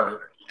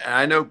 4.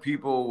 I know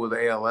people with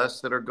ALS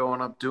that are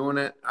going up doing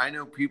it. I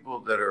know people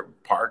that are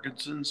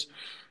Parkinson's.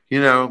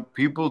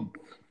 People.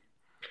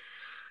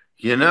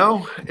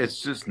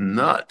 It's just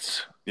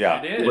nuts.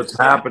 Yeah. It is. What's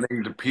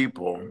happening to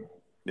people?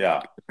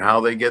 Yeah. How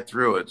they get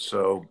through it.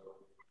 So,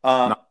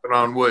 knocking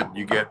on wood,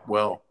 you get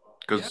well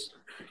because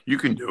you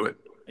can do it.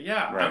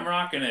 Yeah, Right. I'm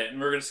rocking it,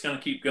 and we're just gonna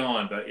keep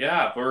going. But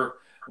yeah,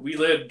 we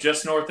live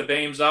just north of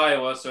Ames,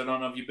 Iowa, so I don't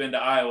know if you've been to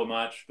Iowa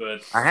much,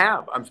 but I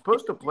have. I'm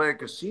supposed to play a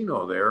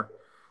casino there.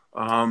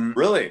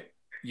 Really?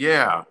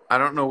 Yeah, I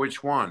don't know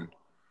which one.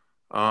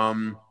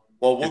 Well,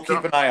 we'll It's keep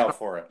up- an eye out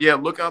for it. Yeah,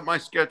 look out my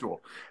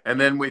schedule. And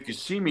then if you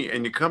see me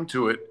and you come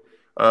to it,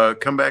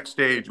 come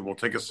backstage and we'll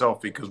take a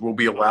selfie because we'll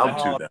be allowed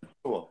to then.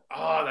 Cool.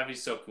 oh, that'd be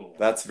so cool.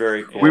 That's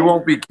very cool. We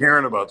won't be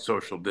caring about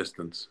social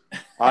distance.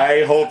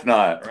 I hope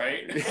not.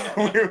 Right?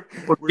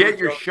 Well, We get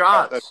were your joking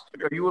about that. shots.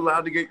 Are you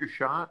allowed to get your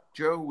shot,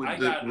 Joe?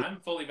 I'm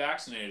fully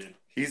vaccinated.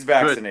 He's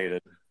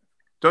vaccinated.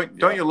 Don't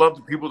Yeah. you love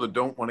the people that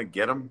don't want to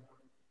get them?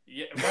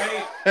 Yeah,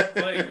 right?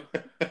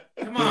 Like,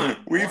 come on.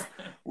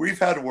 We've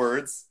had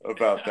words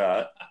about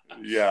that.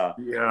 Yeah.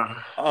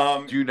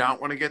 Yeah. Do you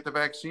not want to get the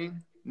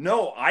vaccine?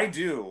 No, I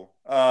do.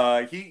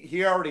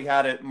 He already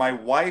had it. My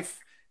wife,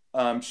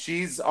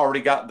 she's already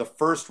got the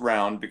first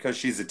round because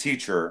she's a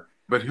teacher.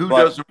 But who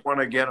doesn't want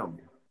to get them?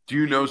 Do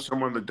you know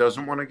someone that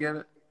doesn't want to get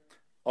it?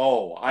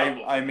 Oh,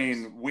 I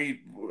mean,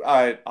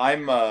 I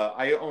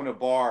own a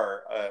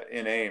bar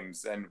in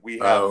Ames, and we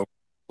have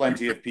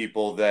plenty of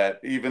people that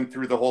even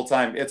through the whole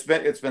time it's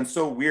been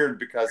so weird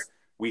because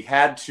we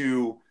had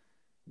to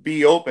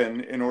be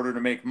open in order to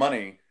make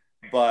money,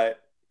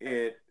 but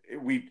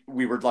we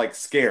were like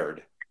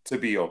scared to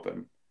be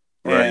open.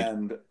 Right.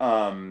 And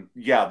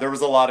there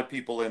was a lot of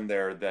people in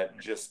there that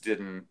just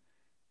didn't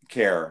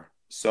care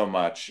so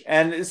much.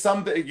 And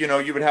some,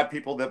 you would have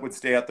people that would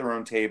stay at their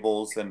own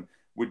tables and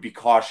would be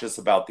cautious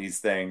about these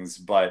things,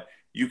 but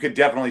you could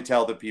definitely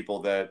tell the people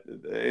that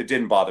it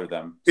didn't bother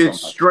them.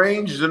 It's much.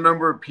 strange the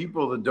number of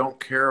people that don't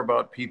care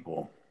about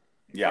people.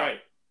 Yeah. Right.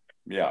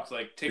 Yeah. It's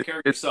like, take care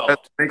of yourself.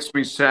 That makes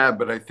me sad,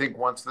 but I think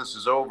once this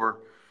is over,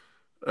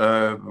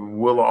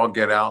 we'll all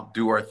get out,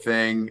 do our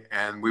thing,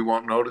 and we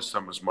won't notice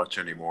them as much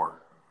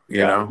anymore. You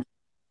know,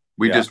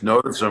 we just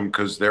notice them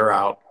because they're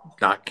out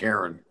not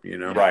caring.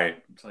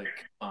 Right. It's like,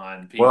 come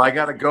on, people. Well, I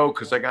got to go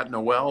because I got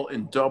Noelle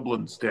in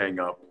Dublin staying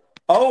up.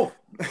 Oh,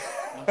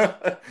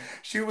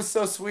 she was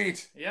so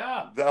sweet.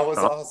 Yeah. That was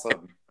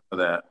awesome. For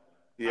that,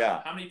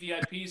 Yeah. How many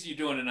VIPs are you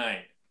doing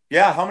tonight?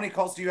 Yeah. How many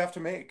calls do you have to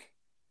make?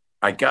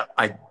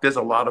 there's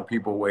a lot of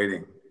people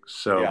waiting.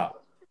 So Yeah.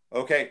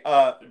 Okay.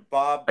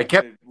 Bob. I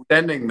kept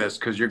sending this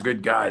because you're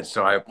good guys.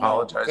 So I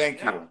apologize.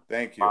 Thank you.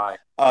 Thank you. Bye.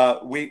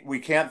 We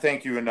can't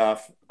thank you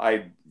enough.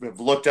 I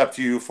have looked up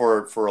to you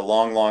for a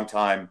long, long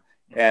time.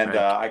 And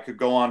I could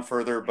go on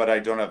further, but I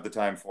don't have the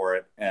time for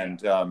it. And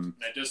I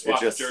just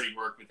watched Dirty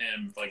Work with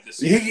him like this.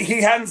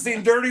 He hadn't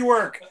seen Dirty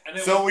Work,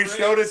 so we was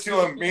showed great. it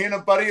to him. Me and a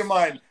buddy of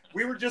mine.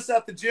 We were just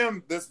at the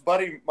gym. This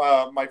buddy,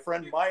 my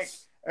friend Mike,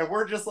 and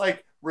we're just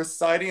like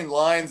reciting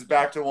lines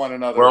back to one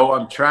another. Well,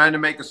 I'm trying to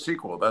make a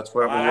sequel. That's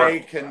what we're I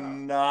working.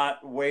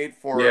 cannot wait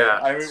for Yeah.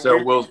 it. I mean,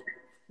 so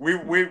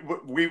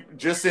we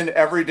just in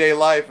everyday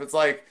life, it's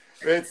like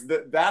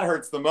that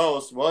hurts the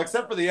most. Well,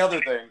 except for the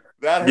other thing.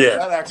 That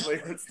actually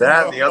hurts the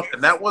most.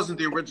 And that wasn't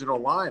the original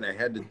line. I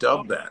had to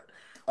dub that.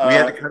 We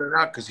had to cut it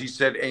out because he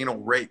said anal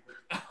rape.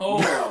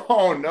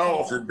 Oh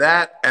no. So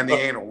that and the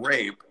anal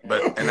rape,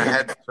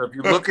 so if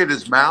you look at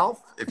his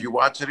mouth, if you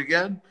watch it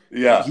again,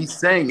 he's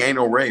saying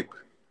anal rape.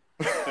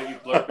 But you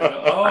blurred it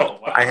out. Oh,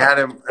 wow. I had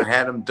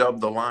him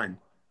dub the line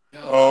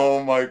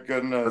Oh my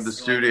goodness. for the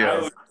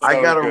studio. So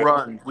I gotta good.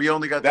 run. We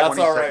only got That's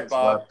 20 all right, seconds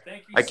Bob. left.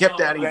 Thank you I kept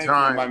so adding much. Thank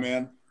time. you, my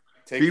man.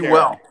 Take Be care.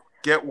 well.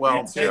 Get well,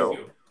 You too. Joe.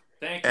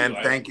 Thank you. And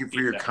I thank you for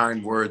appreciate your that.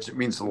 kind words. It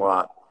means a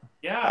lot.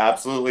 Yeah,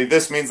 Absolutely.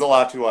 This means a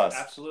lot to us.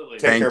 absolutely.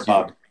 Take Thank care, you.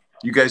 Bob.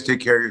 You guys take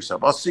care of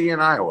yourself. I'll see you in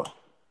Iowa.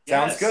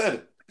 Sounds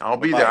good. I'll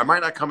be Bye. there. I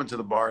might not come into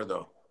the bar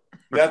though.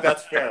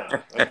 That's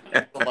fair.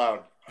 That's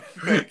allowed.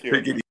 Thank you.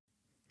 Take it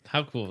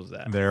How cool was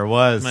that? There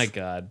was. My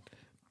God.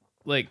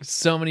 Like,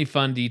 so many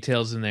fun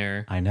details in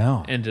there. I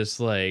know. And just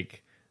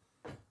like,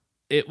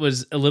 it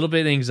was a little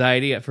bit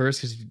anxiety at first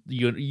because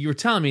you were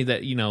telling me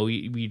that,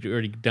 we'd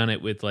already done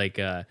it with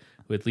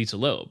with Lisa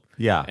Loeb.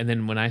 Yeah. And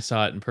then when I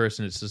saw it in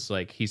person, it's just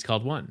like, he's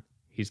called 1,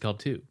 he's called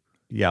 2,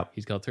 Yep.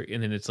 He's called 3.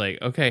 And then it's like,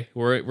 okay,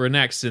 we're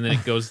next. And then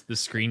it goes, the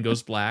screen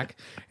goes black.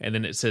 And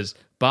then it says,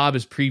 Bob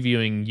is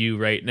previewing you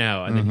right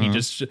now. And then he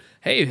just,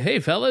 hey,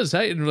 fellas.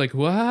 And we're like,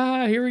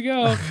 wow, here we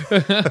go.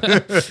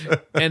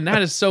 And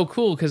that is so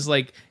cool because,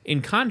 like,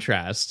 in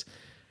contrast,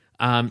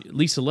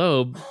 Lisa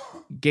Loeb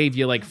gave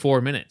you like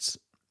 4 minutes.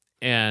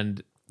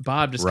 And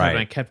Bob just kind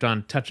of kept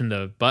on touching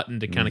the button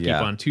to kind of keep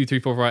on 2, 3,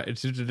 4, 5,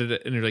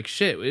 and you're like,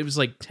 shit, it was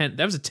like 10.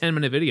 That was a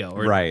 10-minute video,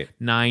 or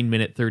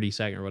 9-minute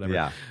 30-second or whatever.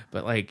 Yeah.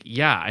 But like,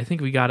 yeah, I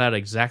think we got out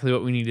exactly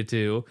what we needed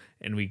to,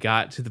 and we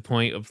got to the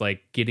point of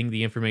like getting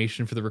the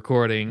information for the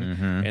recording,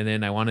 and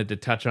then I wanted to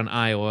touch on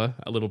Iowa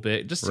a little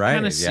bit, just to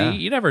kind of see.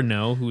 You never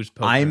know who's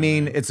posting. I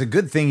mean, it's a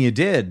good thing you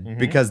did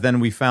because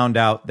then we found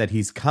out that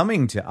he's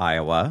coming to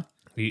Iowa.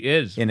 He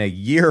is. In a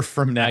year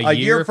from now. A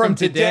year from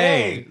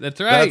today. That's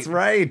right. That's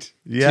right.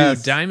 Yes.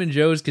 To Diamond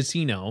Joe's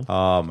Casino.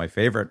 Oh, my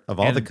favorite of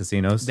all the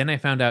casinos. Then I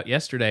found out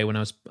yesterday when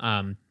I was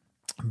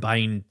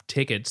buying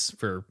tickets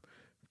for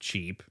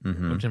cheap,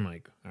 which I'm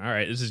like, all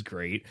right, this is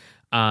great.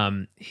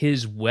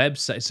 His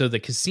website, so the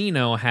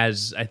casino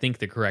has, I think,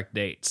 the correct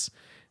dates.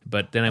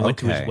 But then I went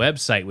to his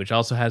website, which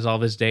also has all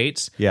of his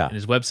dates. Yeah. And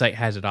his website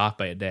has it off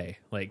by a day.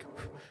 Like...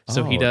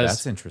 So he does.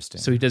 That's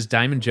interesting. So he does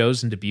Diamond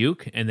Joe's in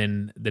Dubuque, and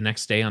then the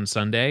next day on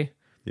Sunday,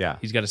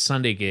 he's got a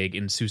Sunday gig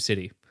in Sioux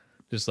City,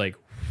 just like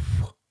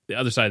the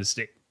other side of the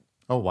state.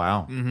 Oh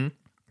wow!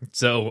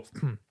 So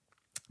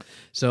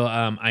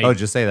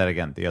just say that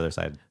again. The other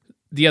side.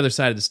 The other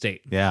side of the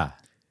state. Yeah.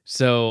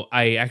 So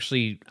I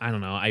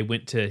don't know. I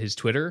went to his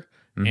Twitter.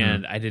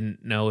 And I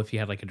didn't know if he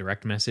had like a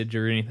direct message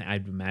or anything.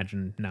 I'd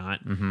imagine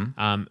not.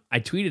 I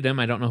tweeted him.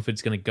 I don't know if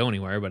it's going to go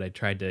anywhere, but I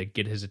tried to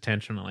get his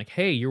attention. I'm like,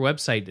 hey, your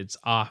website, it's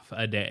off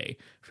a day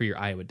for your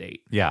Iowa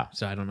date. Yeah.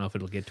 So I don't know if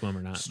it'll get to him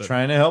or not. Just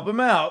trying to help him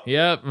out.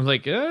 Yep. I was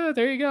like,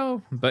 there you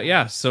go. But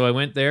yeah, so I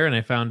went there and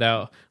I found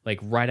out like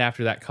right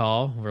after that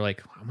call, we're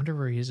like, I wonder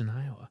where he is in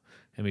Iowa.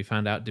 And we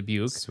found out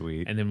Dubuque.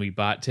 Sweet. And then we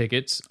bought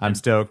tickets. I'm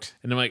stoked.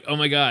 And I'm like, oh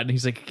my God. And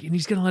he's like, and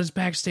he's going to let us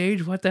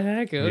backstage? What the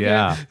heck? Okay.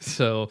 Yeah.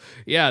 So,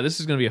 yeah, this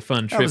is going to be a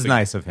fun trip. That was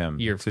nice of him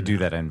to do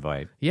that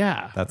invite.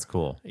 Yeah. That's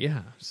cool.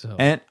 Yeah. So,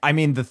 and I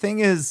mean, the thing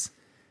is,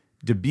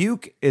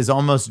 Dubuque is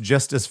almost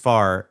just as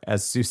far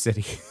as Sioux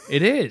City.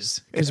 It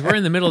is, because we're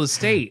in the middle of the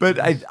state. But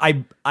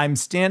I'm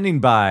standing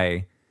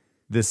by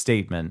this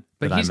statement.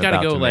 But he's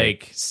got to go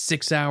like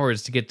 6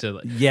 hours to get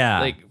to.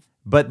 Yeah.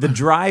 But the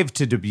drive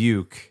to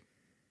Dubuque,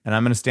 and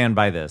I'm going to stand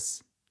by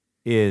this,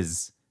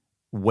 is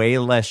way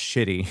less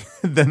shitty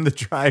than the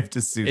drive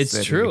to Sioux City.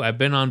 It's true. I've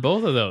been on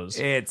both of those.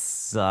 It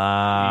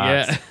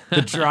sucks. Yeah.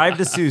 The drive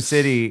to Sioux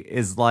City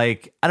is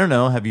like, I don't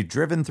know, have you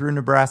driven through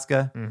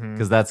Nebraska?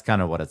 Because that's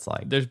kind of what it's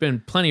like. There's been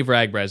plenty of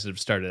ragbras that have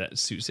started at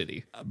Sioux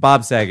City.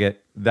 Bob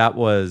Saget, that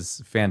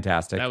was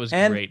fantastic. That was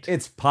And great.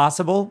 it's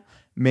possible,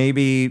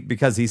 maybe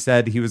because he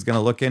said he was going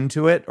to look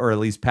into it or at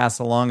least pass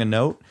along a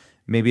note,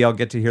 maybe I'll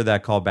get to hear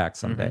that call back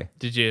someday.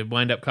 Did you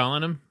wind up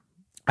calling him?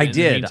 I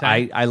did.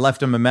 I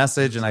left him a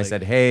message and I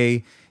said,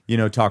 hey,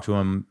 talk to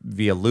him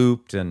via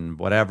Looped and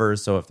whatever.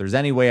 So if there's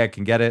any way I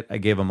can get it, I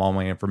gave him all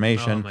my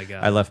information. Oh my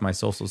God. I left my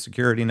social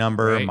security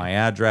number, my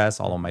address,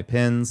 all of my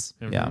pins.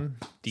 Yeah.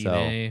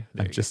 DNA.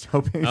 So I'm just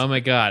hoping. Oh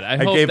my God.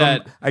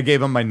 I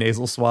gave him my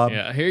nasal swab.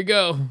 Yeah, here you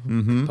go.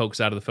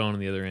 Pokes out of the phone on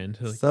the other end.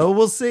 Like, so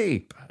we'll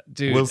see.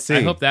 Dude, we'll see.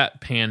 I hope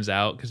that pans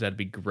out because that'd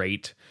be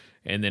great.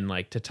 And then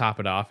like to top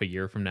it off a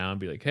year from now and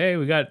be like, hey,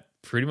 we got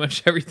pretty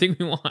much everything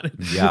we wanted.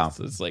 Yeah.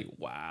 So it's like,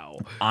 wow.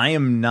 I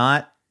am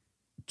not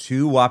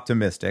too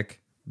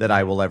optimistic that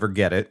I will ever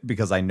get it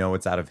because I know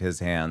it's out of his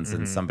hands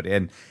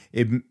and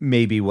it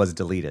maybe was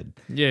deleted.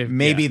 Yeah.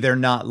 Maybe they're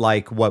not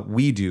like what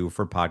we do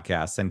for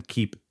podcasts and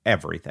keep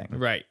everything.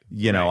 Right.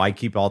 I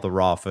keep all the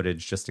raw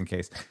footage just in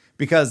case.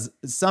 Because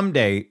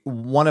someday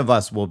one of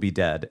us will be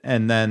dead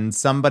and then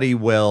somebody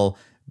will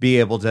be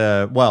able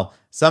to,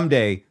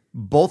 someday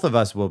both of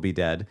us will be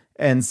dead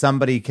and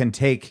somebody can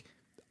take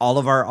all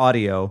of our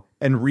audio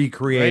and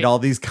recreate all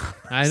these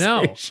conversations. I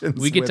know.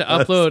 We get to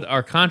upload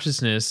our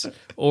consciousness,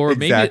 or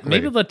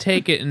maybe they'll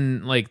take it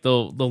and like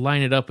they'll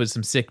line it up with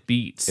some sick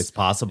beats. It's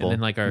possible. And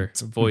then like our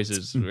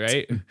voices,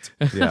 right?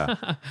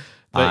 Yeah.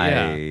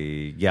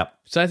 Yep.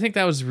 So I think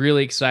that was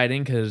really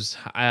exciting because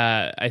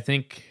I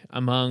think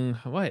among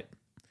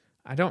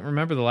I don't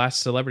remember the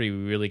last celebrity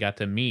we really got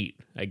to meet.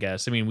 I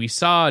guess. I mean, we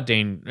saw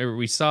Dave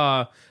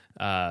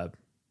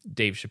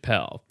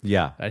Chappelle.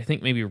 Yeah. I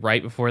think maybe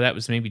right before that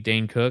was maybe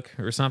Dane Cook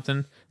or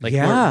something. Like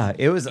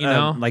it was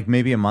like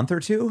maybe a month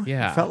or two.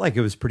 Yeah. It felt like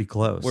it was pretty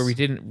close. Where we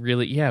didn't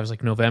really, it was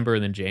like November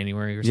and then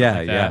January or something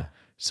like that. Yeah.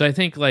 So I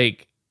think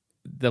like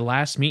the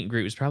last meet and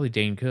greet was probably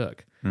Dane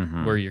Cook,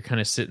 where you're kind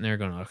of sitting there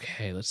going,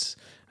 okay,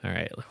 all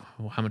right,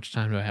 how much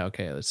time do I have?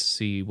 Okay, let's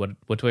see,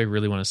 what do I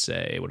really want to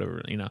say?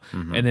 Whatever,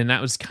 And then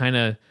that was kind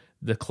of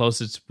the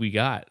closest we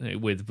got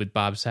with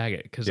Bob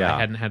Saget because I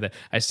hadn't had that.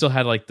 I still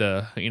had like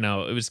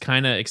it was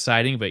kind of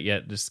exciting, but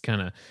yet just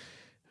kind of,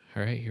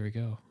 all right, here we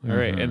go. All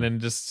right, and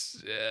then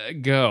just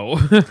go.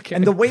 Okay.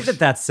 And the way that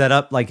that's set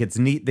up, like it's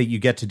neat that you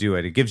get to do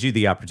it. It gives you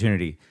the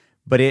opportunity,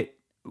 but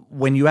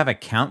when you have a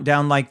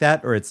countdown like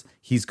that, or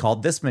he's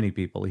called this many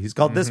people, he's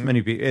called this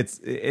many people,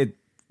 it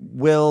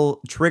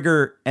will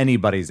trigger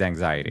anybody's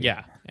anxiety.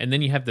 Yeah. And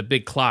then you have the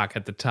big clock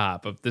at the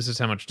top of this is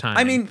how much time.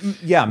 I mean,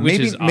 yeah,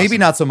 maybe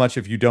not so much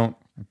if you don't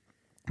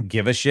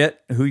give a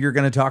shit who you're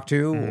going to talk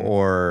to,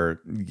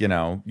 or,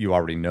 you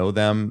already know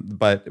them.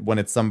 But when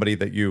it's somebody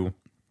that you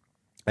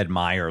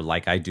admire,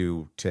 like I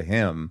do to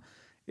him,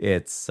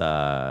 it's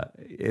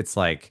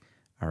like,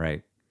 all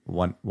right,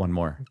 one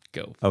more.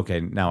 Go. Okay,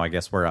 now I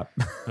guess we're up.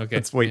 Okay.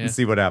 Let's wait and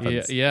see what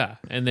happens. Yeah.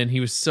 And then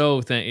he was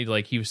so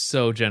he was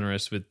so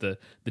generous with the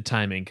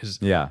timing, because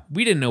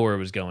we didn't know where it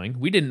was going.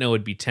 We didn't know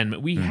it'd be 10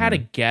 minutes. We had a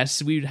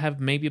guess we'd have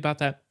maybe about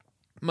that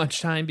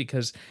much time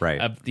because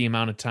of the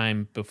amount of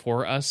time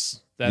before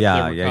us that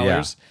there were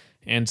callers.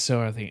 And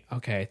so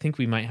I think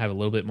we might have a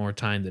little bit more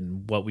time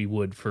than what we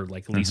would for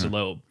like Lisa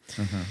Loeb.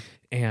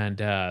 And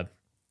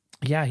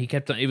he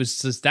kept on. It was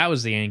just, that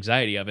was the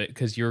anxiety of it,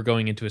 because you were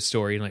going into a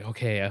story and like,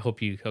 okay, I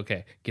hope you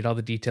get all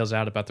the details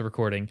out about the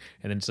recording,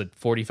 and then it's like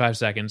 45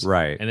 seconds,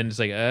 right? And then it's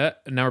like,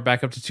 now we're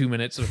back up to 2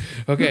 minutes,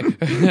 okay,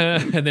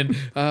 and then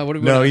what do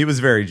we? No, he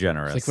was very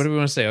generous. Like, what do we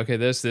want to say? Okay,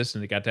 this,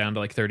 and it got down to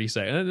like 30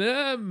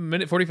 seconds,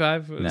 minute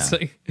 45. It's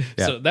like,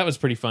 so that was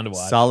pretty fun to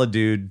watch. Solid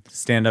dude,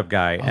 stand up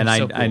guy, and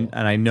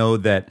I know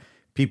that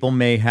people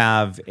may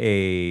have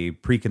a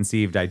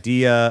preconceived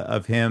idea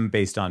of him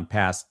based on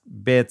past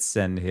bits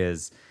and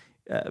his.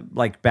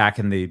 Like back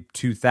in the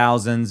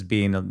 2000s,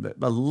 being a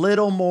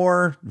little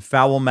more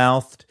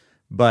foul-mouthed,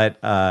 but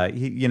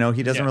he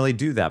doesn't really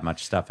do that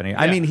much stuff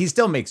anymore. I mean, he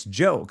still makes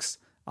jokes,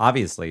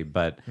 obviously,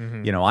 but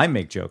I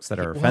make jokes that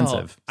are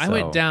offensive. I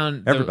went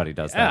down. Everybody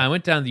does that. Yeah, I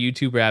went down the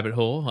YouTube rabbit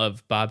hole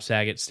of Bob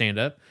Saget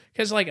stand-up,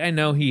 because like I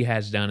know he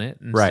has done it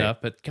and stuff,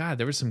 but God,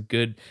 there was some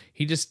good.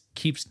 He just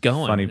keeps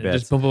going. Funny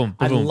bits. Just boom, boom,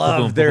 I boom,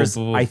 love. boom, There's.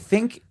 boom, boom, boom. I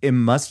think it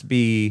must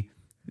be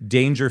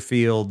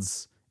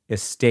Dangerfield's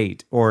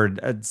estate or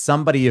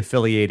somebody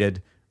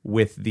affiliated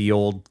with the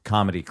old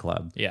comedy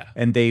club. Yeah.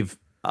 And they've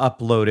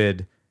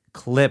uploaded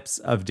clips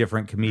of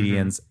different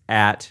comedians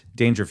at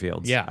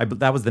Dangerfield's. Yeah.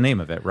 That was the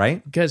name of it,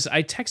 right? Because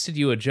I texted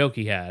you a joke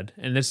he had,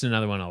 and this is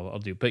another one I'll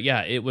do. But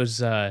yeah, it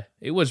was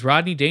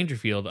Rodney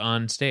Dangerfield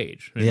on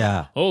stage.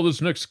 And,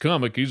 this next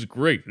comic, he's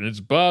great, and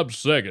it's Bob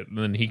Saget. And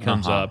then he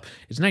comes up.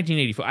 It's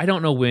 1984. I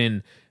don't know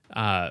when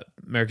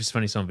America's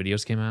Funniest Home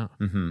Videos came out.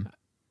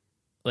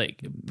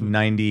 Like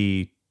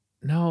 90.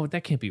 No,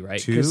 that can't be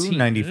right.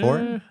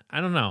 94? I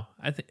don't know.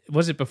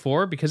 Was it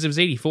before? Because it was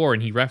 84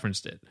 and he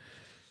referenced it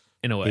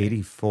in a way.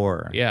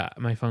 84. Yeah,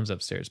 my phone's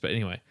upstairs. But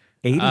anyway.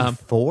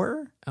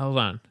 84? Hold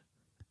on.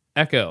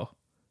 Echo.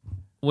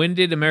 When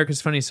did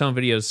America's Funniest Home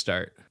Videos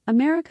start?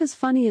 America's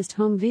Funniest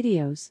Home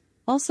Videos,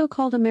 also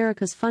called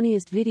America's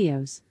Funniest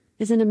Videos,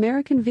 is an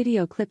American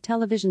video clip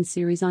television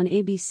series on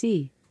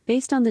ABC,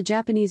 based on the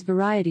Japanese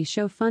variety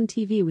show Fun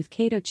TV with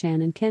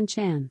Kato-chan and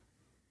Ken-chan.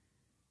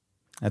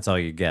 That's all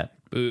you get.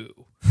 Boo.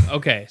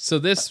 Okay, so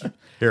this...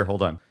 Here,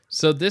 hold on.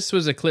 So this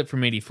was a clip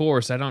from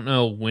 84, so I don't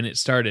know when it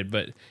started,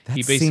 but that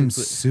he basically...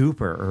 seems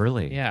super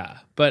early. Yeah,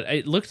 but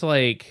it looked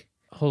like...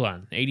 Hold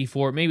on,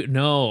 84, maybe...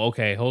 No,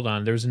 okay, hold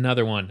on. There's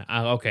another one.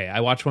 Okay,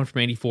 I watched one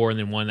from 84 and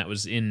then one that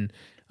was in...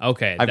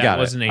 Okay, that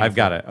wasn't 84. I've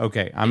got it.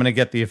 Okay, I'm going to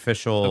get the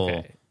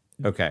official...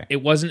 Okay.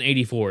 It wasn't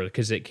 84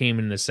 because it came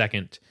in the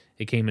second...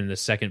 It came in the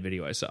second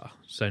video I saw,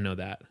 so I know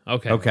that.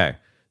 Okay.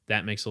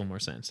 That makes a little more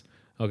sense.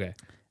 Okay.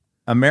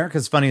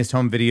 America's Funniest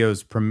Home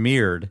Videos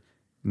premiered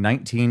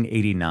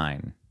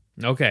 1989.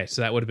 Okay,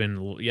 so that would have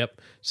been,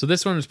 yep. So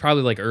this one was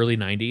probably like early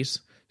 90s.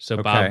 So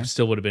Bob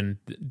still would have been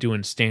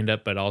doing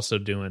stand-up, but also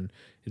doing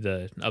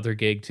the other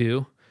gig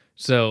too.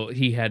 So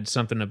he had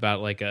something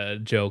about like a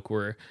joke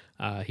where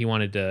he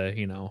wanted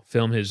to,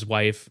 film his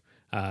wife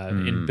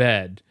in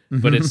bed.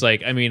 But it's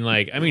like, I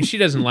mean, she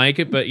doesn't like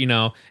it, but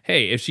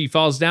hey, if she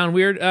falls down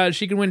weird,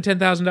 she can win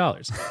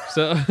 $10,000.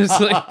 So it's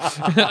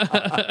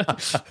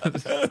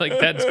like,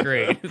 that's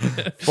great.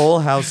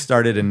 Full House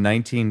started in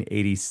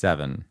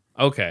 1987.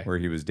 Okay. Where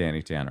he was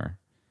Danny Tanner.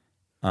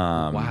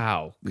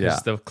 Wow.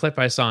 Because the clip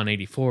I saw in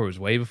 84 was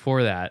way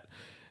before that.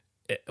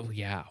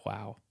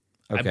 Wow.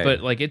 Okay.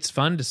 But like, it's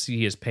fun to see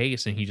his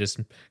pace, and he just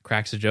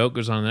cracks a joke,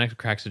 goes on the next,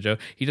 cracks a joke.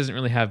 He doesn't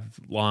really have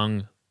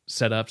long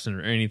setups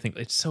or anything.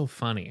 It's so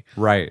funny.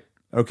 Right.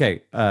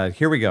 Okay.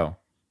 Here we go.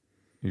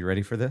 Are you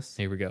ready for this?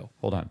 Here we go.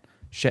 Hold on.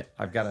 Shit.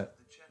 I've got it.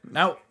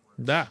 No.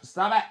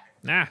 Stop it.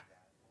 Nah.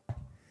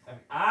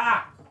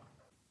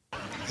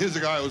 Here's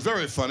a guy who's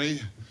very funny,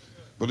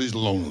 but he's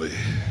lonely.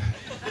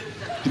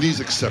 He needs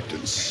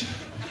acceptance.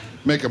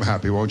 Make him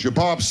happy, won't you?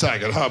 Bob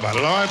Saget. How about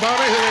it? All right,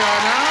 Bobby, here we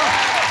are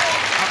now.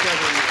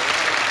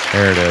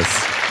 There it is.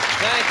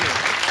 Thank you.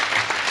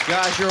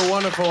 Guys, you're a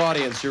wonderful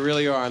audience. You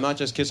really are. I'm not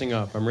just kissing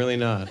up. I'm really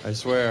not. I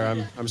swear.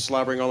 I'm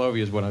slobbering all over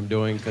you is what I'm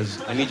doing, because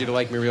I need you to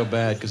like me real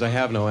bad, because I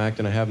have no act,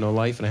 and I have no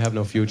life, and I have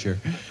no future.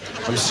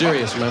 I'm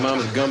serious. My mom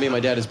is Gumby, my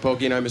dad is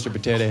Pokey, and I'm Mr.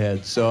 Potato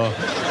Head. So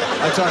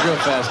I talk real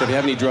fast. If you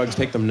have any drugs,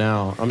 take them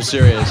now. I'm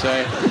serious.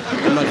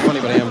 I'm not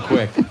funny, but I am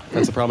quick.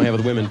 That's the problem I have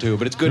with women, too.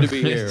 But it's good to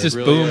be here. It's just It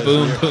really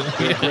boom, is. boom, boom.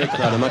 You're a great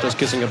crowd. I'm not just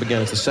kissing up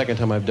again. It's the second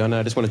time I've done it.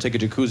 I just want to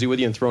take a jacuzzi with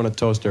you and throw in a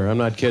toaster. I'm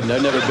not kidding.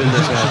 I've never been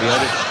this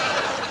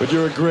happy. But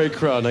you're a great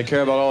crowd, and I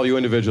care about all of you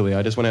individually.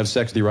 I just want to have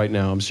sex with you right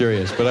now. I'm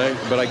serious. But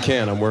I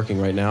can't. I'm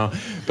working right now.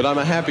 But I'm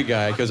a happy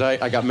guy because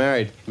I got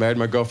married. Married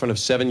my girlfriend of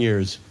 7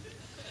 years.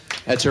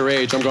 At her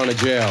age, I'm going to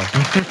jail.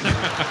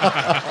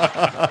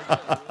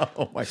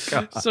 Oh my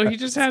god. So he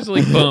just has to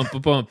like bump,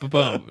 bump.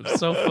 It's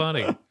so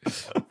funny.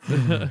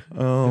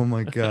 Oh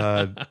my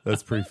god.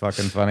 That's pretty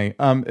fucking funny.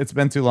 It's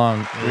been too long.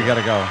 We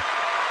gotta go.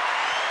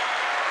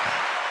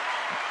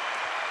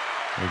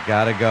 We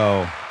gotta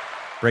go.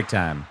 Break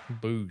time.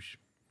 Boosh.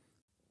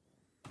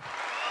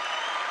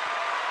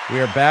 We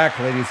are back,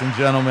 ladies and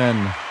gentlemen.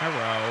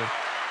 Hello.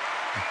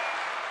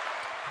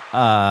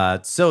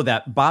 So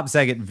that Bob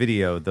Saget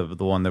video, the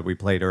one that we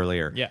played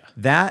earlier, Yeah.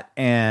 that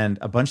and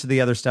a bunch of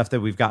the other stuff that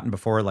we've gotten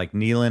before, like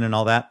Nealon and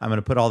all that, I'm going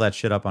to put all that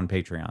shit up on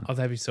Patreon. Oh,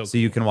 that'd be so So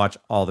you can watch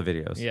all the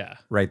videos. Yeah.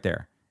 Right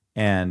there.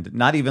 And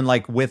not even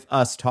like with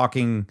us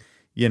talking,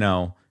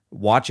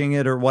 watching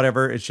it or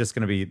whatever. It's just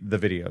going to be the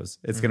videos.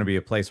 It's going to be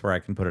a place where I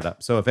can put it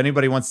up. So if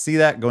anybody wants to see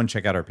that, go and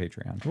check out our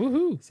Patreon.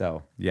 Woohoo.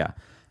 So yeah,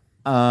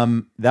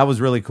 that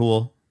was really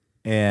cool.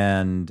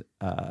 And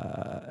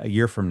a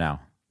year from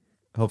now,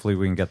 hopefully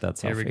we can get that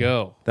selfie. Here we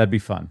go. That'd be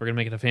fun. We're gonna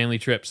make it a family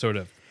trip, sort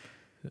of.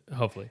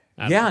 Hopefully.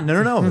 I don't Yeah,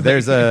 know. no.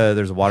 There's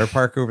a water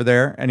park over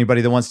there.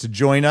 Anybody that wants to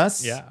join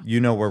us, Yeah. you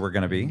know where we're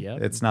going to be.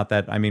 Yep. It's not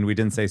that, we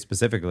didn't say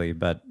specifically,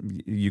 but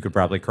you could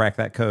probably crack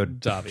that code.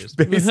 It's obvious.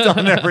 Based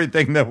on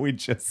everything that we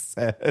just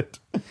said.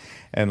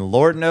 And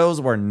Lord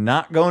knows we're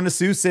not going to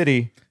Sioux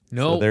City.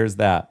 No. So there's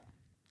that.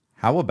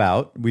 How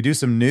about we do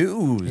some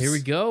news? Here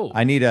we go.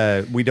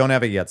 We don't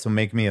have it yet, so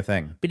make me a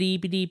thing.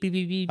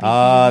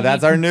 That's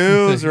That's our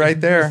news right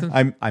there.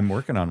 I'm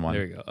working on one.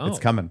 There you go. Oh. It's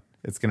coming.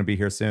 It's going to be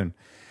here soon.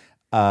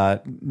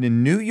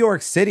 In New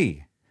York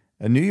City,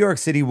 a New York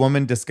City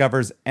woman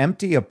discovers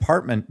empty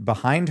apartment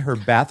behind her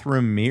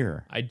bathroom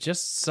mirror. I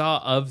just saw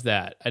of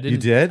that. I didn't. You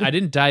did? I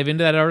didn't dive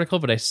into that article,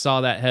 but I saw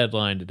that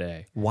headline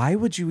today. Why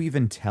would you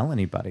even tell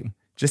anybody?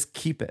 Just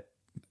keep it.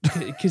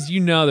 Because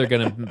they're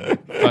gonna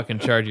fucking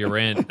charge you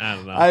rent. I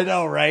don't know. I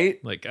know, right?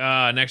 Like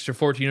an extra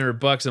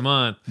 $1,400 a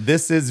month.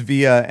 This is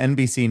via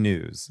NBC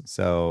News.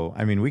 So,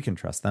 we can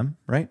trust them,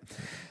 right?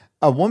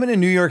 A woman in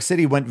New York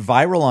City went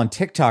viral on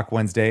TikTok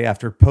Wednesday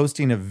after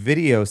posting a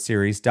video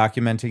series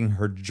documenting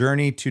her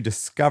journey to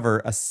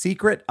discover a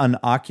secret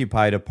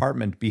unoccupied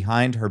apartment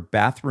behind her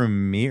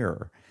bathroom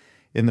mirror.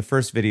 In the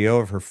first video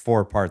of her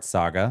 4-part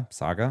saga,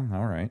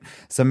 all right,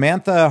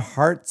 Samantha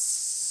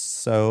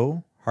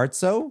Hartsoe,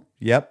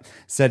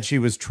 said she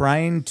was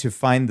trying to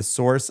find the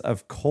source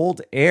of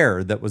cold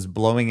air that was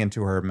blowing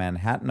into her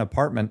Manhattan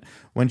apartment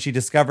when she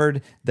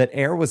discovered that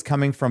air was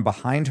coming from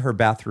behind her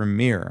bathroom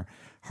mirror.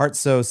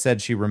 Hartsoe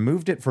said she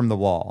removed it from the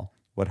wall.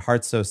 What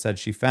Hartsoe said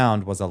she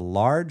found was a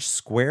large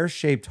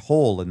square-shaped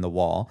hole in the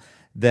wall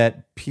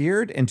that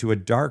peered into a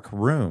dark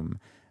room,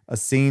 a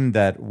scene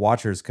that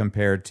watchers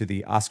compared to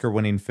the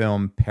Oscar-winning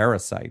film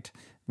Parasite.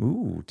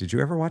 Ooh, did you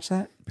ever watch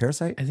that?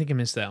 Parasite? I think I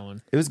missed that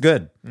one. It was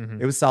good.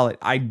 It was solid.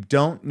 I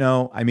don't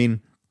know.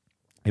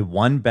 It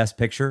won Best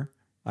Picture,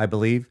 I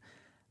believe.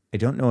 I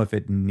don't know if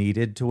it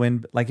needed to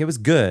win. Like, it was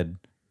good,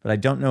 but I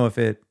don't know if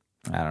it...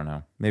 I don't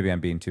know. Maybe I'm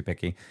being too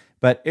picky.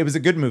 But it was a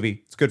good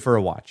movie. It's good for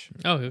a watch.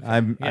 Oh, okay.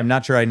 I'm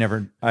not sure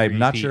I'm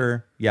not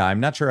sure. Yeah, I'm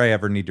not sure I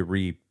ever need to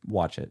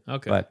re-watch it.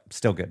 Okay. But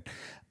still good.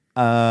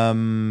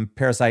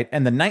 Parasite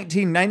and the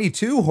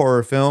 1992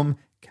 horror film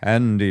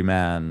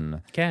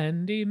Candyman.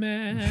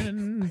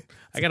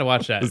 I gotta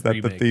watch that. Is that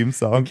remake. the theme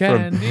song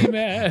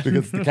Candyman.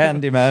 because the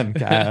Candyman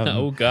can.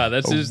 Oh god,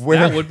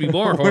 that would be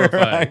more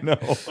horrifying. I know.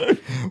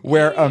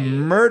 Where a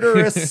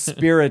murderous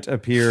spirit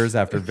appears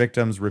after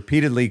victims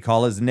repeatedly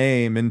call his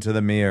name into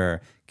the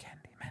mirror.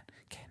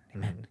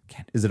 Candyman.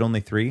 Is it only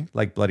 3,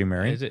 like Bloody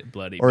Mary? Is it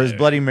Bloody Or Mary? is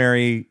Bloody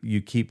Mary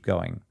you keep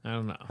going? I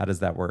don't know. How does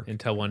that work?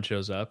 Until one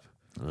shows up.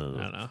 I don't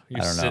know.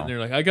 You're I don't sitting know. there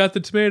like, I got the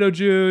tomato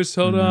juice.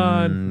 Hold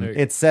on. There-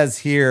 It says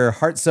here,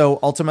 Hartsoe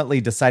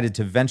ultimately decided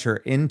to venture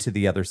into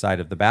the other side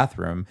of the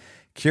bathroom.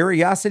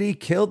 Curiosity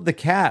killed the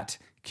cat.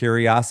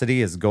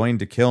 Curiosity is going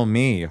to kill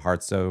me,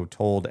 Hartsoe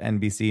told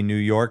NBC New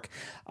York.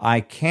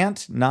 I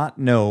can't not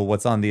know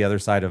what's on the other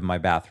side of my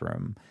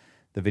bathroom.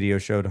 The video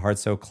showed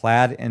Hartsoe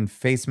clad in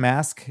face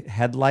mask,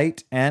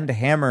 headlight, and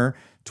hammer,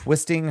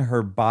 twisting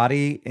her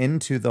body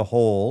into the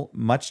hole,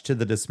 much to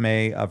the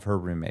dismay of her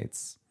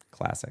roommates.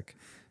 Classic.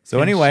 So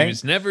and anyway, she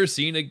was never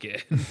seen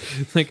again.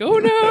 Like, oh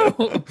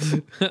no.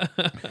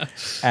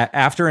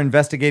 after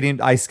investigating,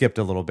 I skipped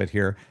a little bit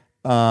here.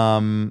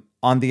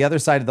 On the other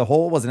side of the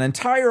hole was an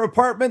entire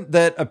apartment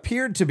that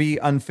appeared to be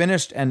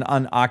unfinished and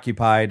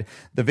unoccupied.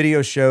 The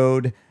video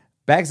showed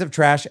bags of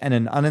trash and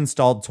an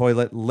uninstalled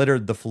toilet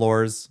littered the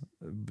floors.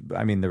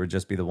 There would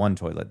just be the one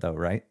toilet, though,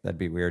 right? That'd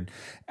be weird.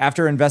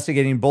 After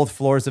investigating both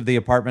floors of the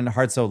apartment,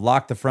 Hartsoe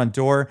locked the front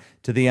door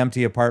to the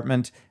empty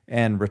apartment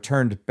and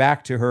returned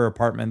back to her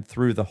apartment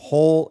through the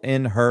hole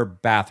in her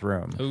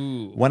bathroom.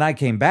 Ooh. When I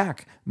came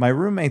back, my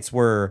roommates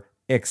were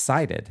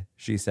excited,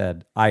 she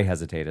said. I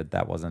hesitated.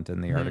 That wasn't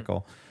in the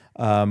article.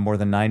 More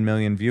than 9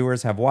 million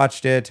viewers have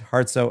watched it.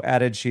 Hartso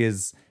added she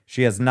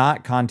has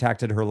not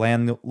contacted her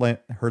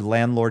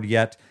landlord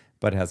yet,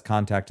 but has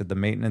contacted the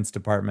maintenance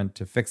department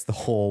to fix the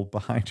hole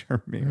behind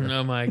her mirror.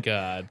 Oh my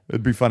God.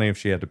 It'd be funny if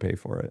she had to pay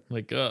for it.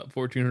 Like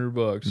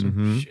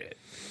 $1,400. Shit.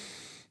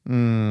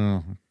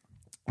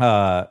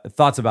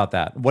 Thoughts about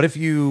that? What if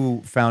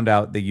you found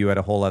out that you had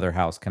a whole other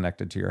house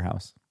connected to your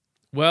house?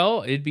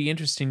 Well, it'd be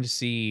interesting to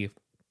see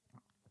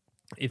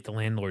if the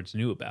landlords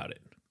knew about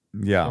it.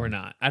 Yeah. Or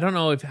not. I don't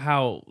know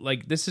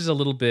this is a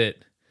little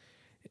bit.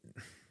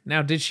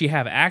 Now, did she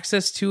have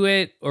access to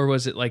it, or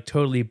was it like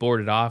totally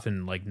boarded off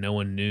and like no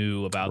one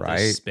knew about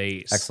this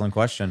space? Excellent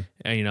question.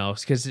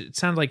 Because it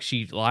sounds like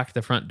she locked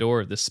the front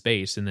door of the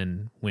space and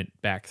then went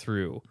back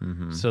through.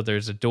 So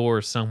there's a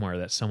door somewhere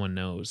that someone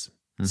knows.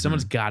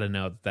 Someone's got to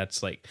know that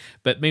that's like,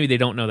 but maybe they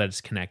don't know that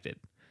it's connected.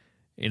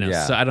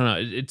 So I don't know.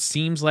 It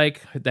seems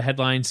like the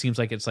headline seems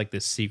like it's like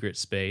this secret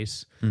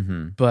space,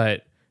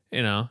 but.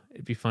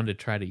 It'd be fun to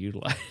try to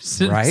utilize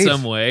it in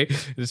some way.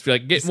 Just be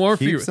like, get more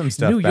for some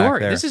stuff New back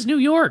York. there. This is New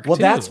York. Well,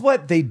 too. that's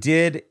what they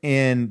did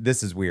in.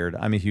 This is weird.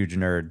 I'm a huge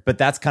nerd, but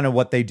that's kind of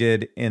what they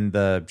did in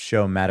the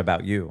show Mad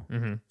About You.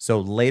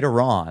 So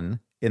later on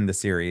in the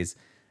series,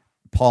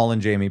 Paul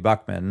and Jamie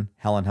Buckman,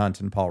 Helen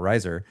Hunt and Paul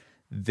Reiser,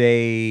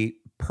 they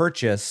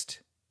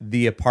purchased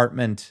the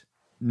apartment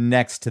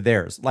next to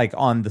theirs, like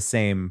on the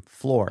same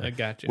floor. I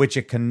gotcha. Which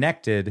it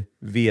connected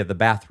via the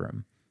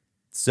bathroom.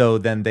 So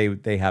then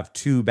they have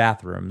 2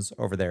 bathrooms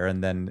over there,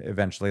 and then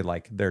eventually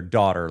like their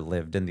daughter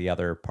lived in the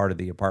other part of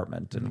the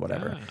apartment and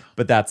whatever.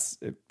 But that's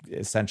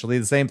essentially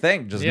the same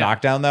thing. Just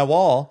knock down that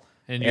wall.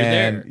 And you're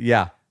there.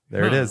 Yeah,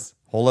 there it is.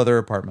 Whole other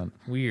apartment.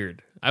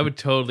 Weird. I would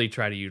totally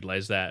try to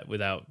utilize that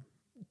without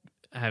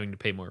having to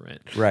pay more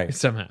rent. Right.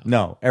 Somehow.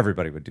 No,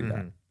 everybody would do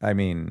that. I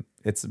mean,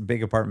 it's a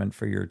big apartment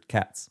for your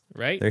cats.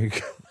 Right. There you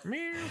go.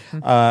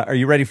 Are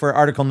you ready for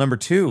article number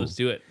 2? Let's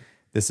do it.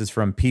 This is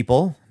from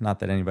People.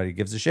 Not that anybody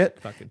gives a shit.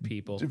 Fucking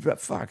people.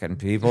 Fucking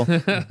people.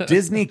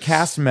 Disney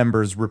cast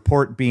members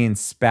report being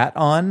spat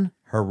on,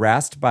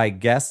 harassed by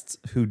guests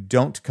who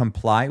don't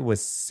comply with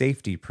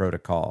safety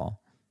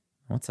protocol.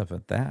 What's up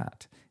with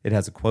that? It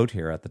has a quote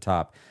here at the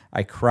top.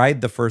 I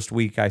cried the first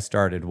week I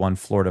started, one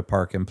Florida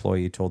park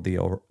employee told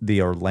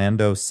the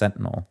Orlando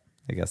Sentinel.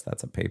 I guess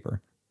that's a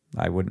paper.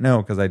 I wouldn't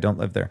know because I don't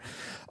live there.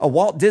 A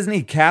Walt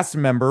Disney cast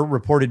member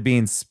reported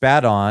being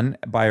spat on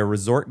by a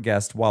resort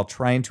guest while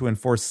trying to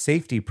enforce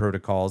safety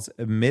protocols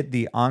amid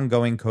the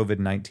ongoing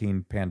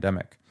COVID-19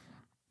 pandemic.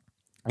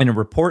 In a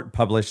report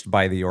published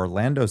by the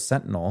Orlando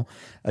Sentinel,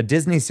 a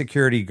Disney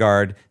security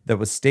guard that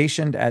was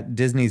stationed at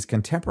Disney's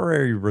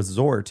Contemporary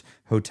Resort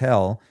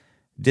Hotel,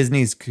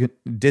 Disney's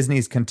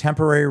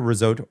Contemporary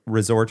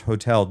Resort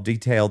Hotel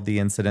detailed the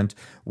incident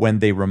when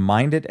they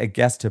reminded a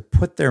guest to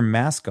put their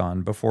mask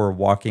on before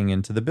walking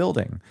into the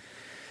building.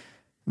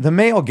 The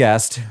male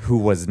guest, who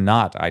was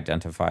not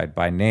identified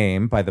by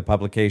name by the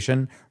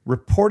publication,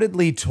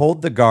 reportedly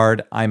told the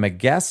guard, "I'm a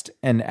guest,"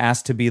 and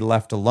asked to be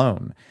left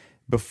alone.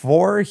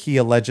 Before he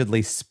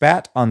allegedly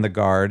spat on the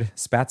guard.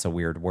 Spat's a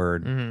weird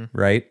word,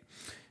 right?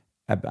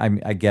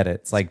 I get it.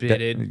 It's like,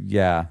 spitted.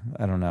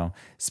 I don't know.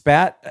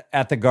 Spat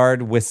at the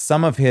guard with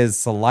some of his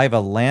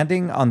saliva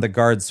landing on the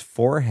guard's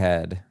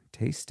forehead.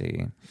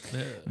 Tasty.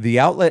 The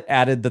outlet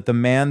added that the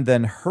man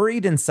then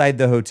hurried inside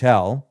the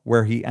hotel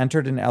where he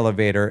entered an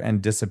elevator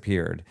and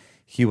disappeared.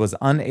 He was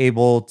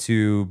unable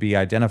to be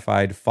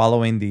identified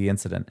following the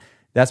incident.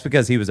 That's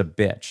because he was a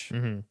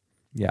bitch.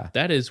 Yeah.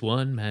 That is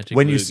one magic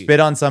when loogie. you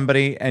spit on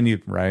somebody and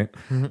you, right?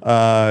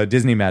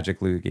 Disney magic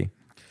loogie.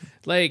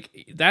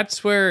 Like,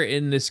 that's where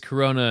in this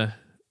corona,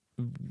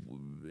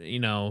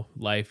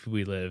 life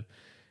we live,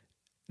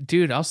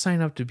 dude, I'll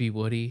sign up to be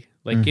Woody.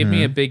 Like, give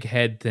me a big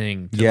head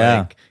thing to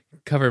like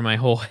cover my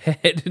whole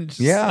head. And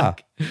just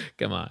like,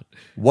 come on.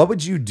 What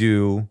would you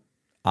do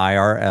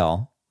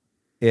IRL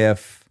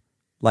if,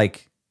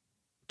 like,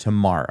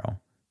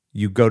 tomorrow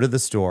you go to the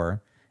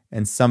store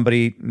and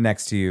somebody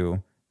next to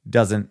you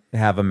doesn't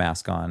have a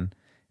mask on?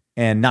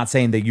 And not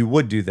saying that you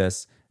would do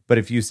this, but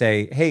if you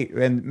say, hey,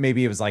 and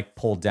maybe it was like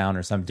pulled down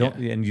or something,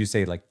 and you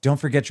say like, don't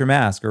forget your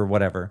mask or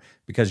whatever,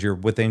 because you're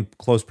within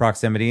close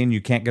proximity and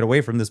you can't get away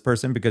from this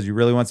person because you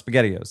really want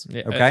SpaghettiOs.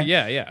 Okay?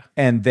 Yeah.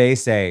 And they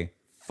say,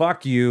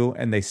 fuck you,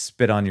 and they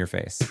spit on your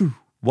face.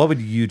 What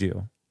would you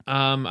do?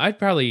 I'd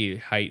probably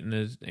heighten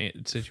the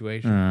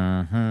situation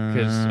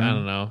because I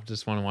don't know,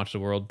 just want to watch the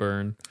world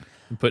burn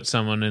and put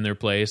someone in their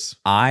place.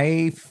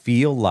 I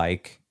feel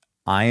like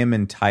I am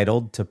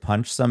entitled to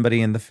punch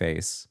somebody in the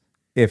face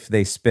if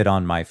they spit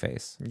on my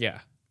face. Yeah.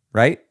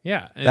 Right?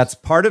 Yeah. That's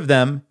part of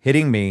them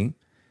hitting me.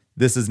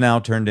 This is now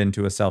turned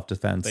into a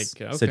self-defense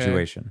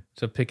situation.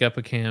 So pick up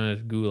a can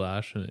of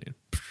goulash and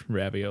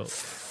ravioli.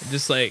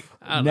 Just like,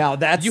 now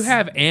that's, you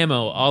have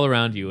ammo all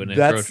around you in a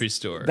grocery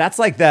store. That's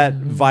like that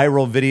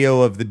viral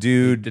video of the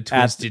dude. The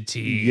twisted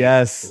teeth.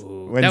 Yes.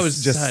 Ooh, when that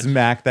was just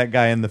smack that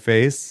guy in the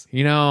face.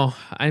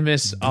 I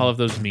miss all of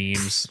those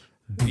memes.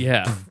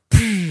 Yeah.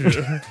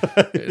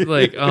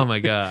 Like, oh my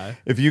god.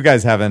 If you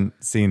guys haven't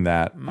seen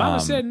that, Mama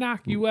said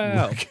knock you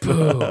out.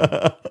 Boom.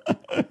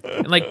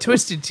 And like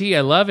Twisted Tea,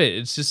 I love it.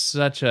 It's just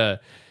such a,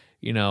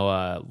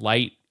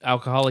 light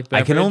alcoholic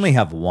beverage. I can only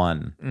have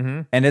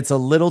one, and it's a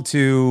little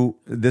too.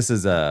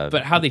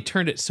 But how they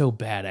turned it so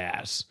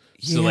badass.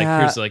 So like, Yeah.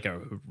 here's like a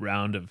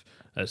round of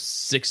a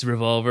 6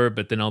 revolver,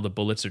 but then all the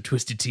bullets are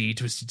Twisted Tea.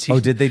 Oh,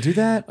 did they do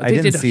that? I They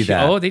didn't did see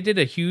that. Oh, they did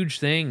a huge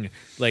thing.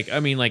 Like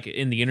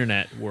in the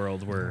internet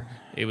world where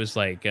it was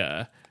like,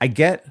 I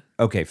get.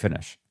 Okay,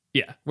 finish.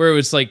 yeah, where it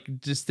was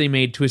like just they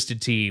made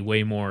Twisted Tea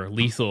way more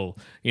lethal.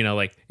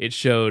 Like it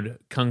showed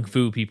kung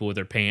fu people with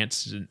their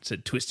pants and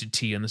said Twisted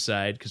Tea on the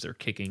side because they're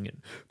kicking and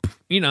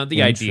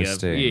the idea of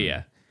Interesting.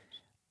 yeah.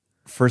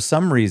 For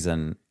some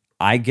reason,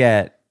 I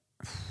get.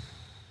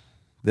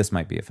 This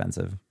might be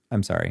offensive.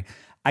 I'm sorry.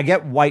 I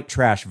get white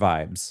trash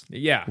vibes.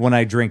 Yeah. When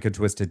I drink a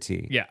Twisted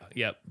Tea.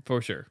 Yeah,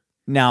 for sure.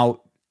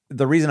 Now,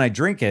 the reason I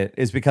drink it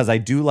is because I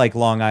do like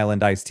Long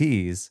Island iced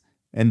teas,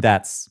 and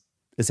that's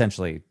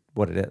essentially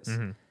what it is.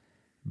 Mm-hmm.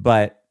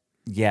 But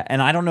yeah, and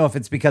I don't know if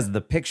it's because of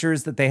the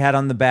pictures that they had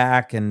on the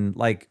back, and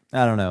like,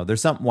 I don't know,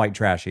 there's something white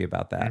trashy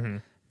about that. Mm-hmm.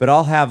 But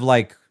I'll have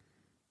like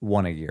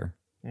one a year,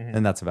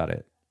 and that's about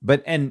it.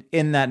 But and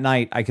in that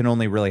night, I can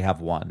only really have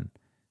one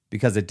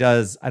because it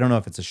does. I don't know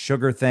if it's a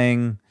sugar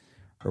thing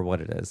or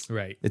what it is.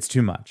 Right. It's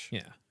too much.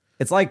 Yeah.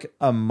 It's like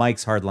a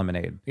Mike's Hard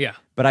Lemonade. Yeah.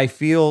 But I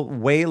feel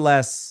way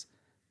less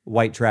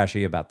white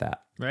trashy about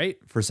that Right?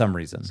 for some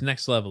reason. It's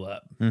next level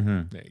up.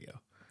 Mm-hmm. There you go.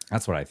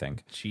 That's what I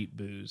think. Cheap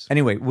booze.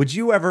 Anyway, would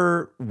you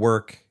ever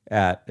work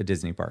at a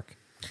Disney park?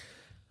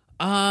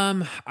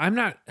 I'm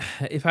not.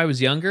 If I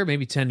was younger,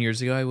 maybe 10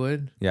 years ago, I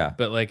would. Yeah.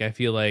 But like, I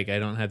feel like I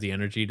don't have the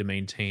energy to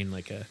maintain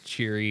like a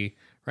cheery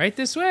right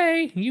this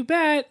way. You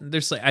bet.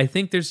 I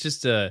think there's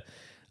just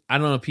I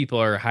don't know if people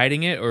are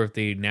hiding it or if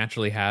they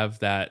naturally have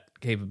that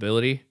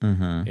capability. But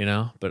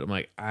I'm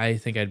like, I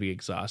think I'd be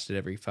exhausted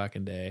every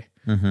fucking day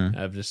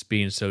of just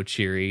being so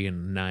cheery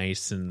and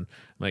nice, and I'm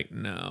like,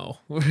 no,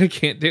 I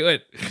can't do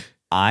it.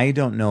 I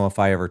don't know if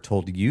I ever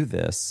told you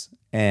this,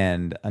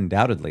 and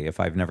undoubtedly, if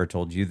I've never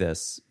told you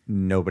this,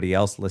 nobody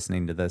else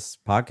listening to this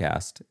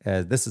podcast.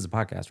 This is a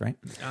podcast, right?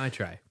 I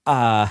try.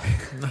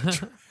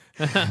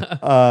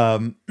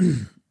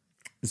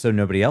 So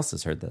nobody else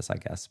has heard this, I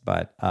guess,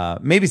 but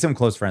maybe some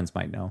close friends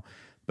might know.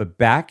 But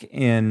back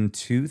in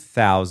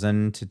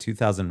 2000 to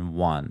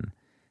 2001,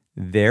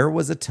 there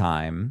was a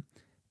time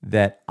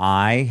that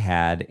I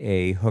had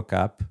a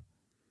hookup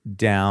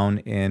down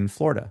in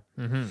Florida.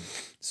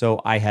 So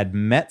I had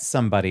met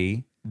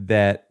somebody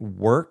that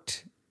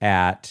worked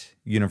at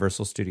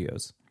Universal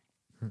Studios,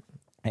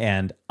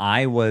 and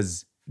I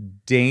was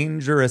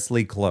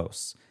dangerously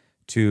close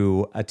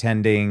to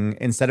attending,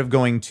 instead of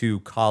going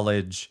to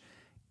college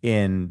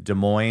in Des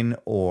Moines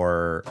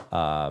or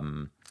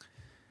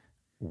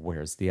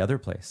where's the other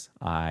place?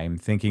 I'm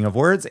thinking of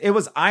words. It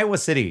was Iowa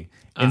City.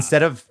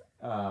 Instead of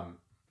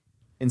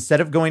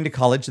going to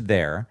college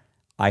there,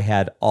 I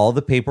had all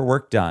the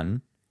paperwork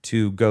done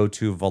to go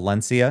to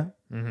Valencia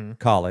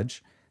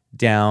College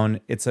down.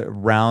 It's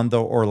around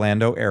the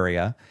Orlando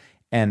area.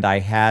 And I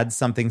had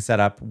something set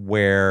up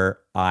where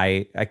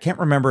I can't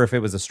remember if it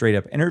was a straight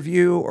up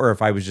interview or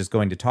if I was just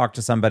going to talk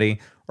to somebody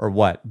or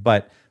what,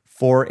 but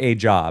for a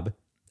job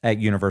at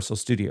Universal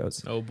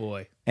Studios. Oh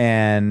boy.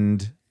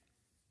 And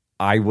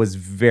I was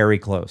very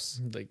close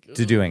Like,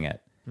 to doing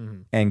it.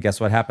 And guess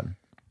what happened?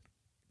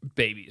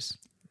 babies,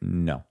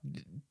 No.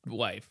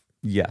 wife,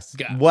 Yes.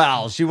 God.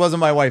 Well, she wasn't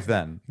my wife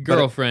then.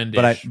 girlfriend.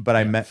 But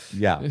I met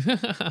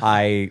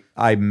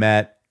I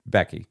met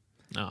Becky.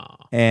 Oh,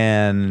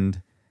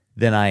 And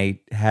then I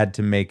had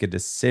to make a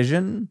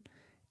decision,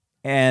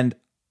 and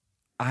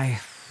I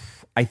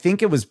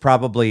think it was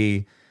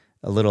probably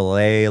a little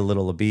A, a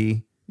little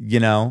B,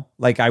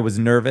 like I was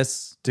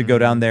nervous to go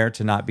down there,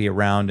 to not be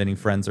around any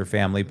friends or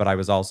family, but I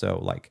was also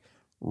like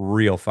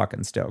real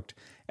fucking stoked.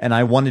 And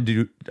I wanted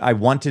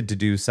to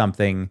do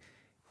something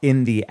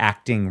in the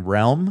acting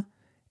realm,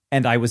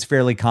 and I was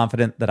fairly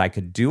confident that I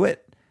could do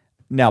it.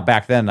 Now,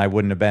 back then I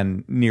wouldn't have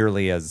been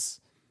nearly as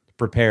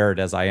prepared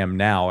as I am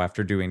now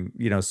after doing,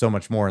 so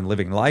much more and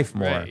living life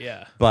more. Right,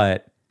 yeah.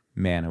 But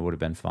man, it would have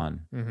been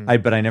fun.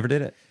 But I never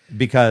did it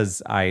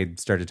because I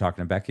started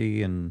talking to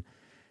Becky and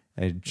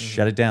I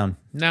shut it down.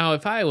 now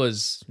if I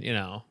was,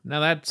 now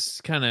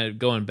that's kind of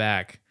going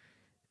back.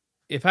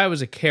 If I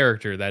was a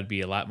character, that'd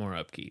be a lot more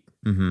upkeep.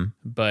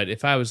 But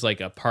if I was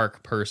like a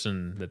park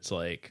person that's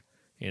like,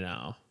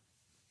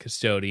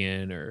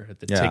 custodian or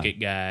the Yeah. ticket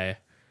guy,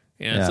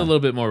 it's Yeah. a little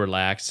bit more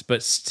relaxed.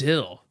 But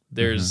still,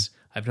 there's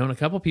I've known a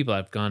couple people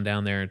I've gone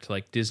down there into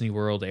like Disney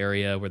World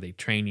area where they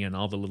train you on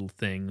all the little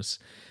things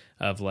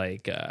of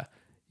like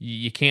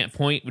you can't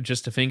point with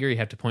just a finger, you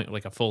have to point with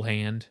like a full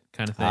hand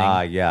kind of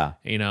thing. Yeah.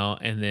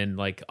 And then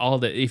like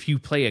if you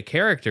play a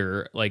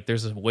character, like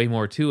there's way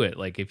more to it.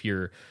 Like if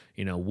you're,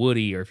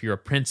 Woody, or if you're a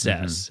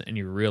princess and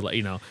you're real,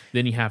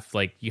 then you have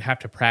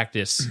to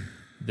practice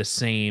the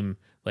same.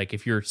 Like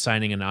if you're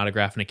signing an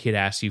autograph and a kid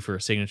asks you for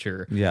a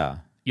signature, Yeah.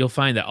 you'll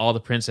find that all the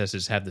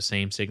princesses have the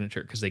same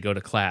signature because they go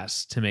to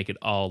class to make it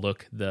all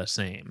look the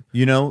same.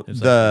 You know, It's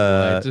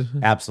the like,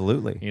 what?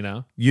 absolutely. You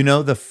know? You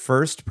know the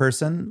first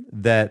person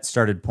that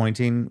started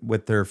pointing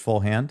with their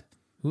full hand?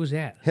 Who was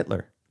that?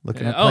 Hitler.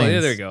 Looking at Oh, planes. yeah,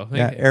 there you go.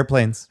 Yeah, Hey.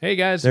 airplanes. Hey,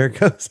 guys. There it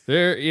goes.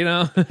 There, you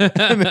know. And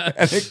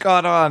it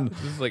caught on.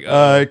 It's like,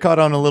 It caught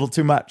on a little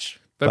too much.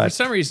 but for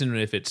some reason,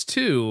 if it's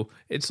two,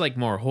 it's like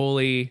more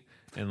holy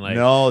and like.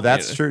 no,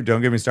 that's you know, true.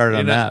 Don't get me started you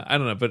on know, that. I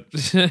don't know,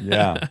 but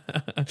Yeah.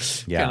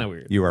 Yeah. kind of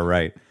weird. You are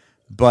right.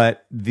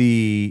 But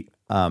the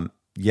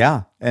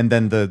and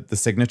then the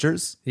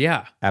signatures,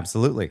 Yeah.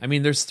 absolutely. I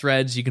mean, there's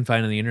threads you can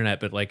find on the internet,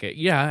 but like,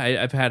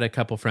 I've had a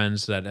couple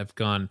friends that have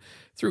gone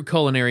through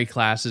culinary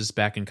classes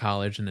back in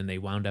college, and then they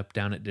wound up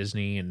down at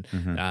Disney. And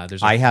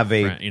there's, I have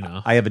a friend, you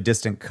know, I have a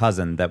distant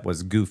cousin that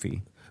was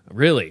Goofy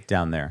really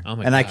down there. Oh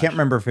my and I gosh. can't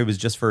remember if it was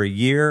just for a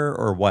year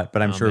or what,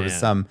 but I'm sure it was man.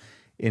 some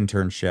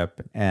internship.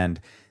 And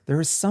there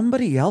was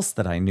somebody else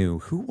that I knew.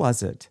 Who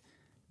was it?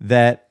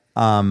 That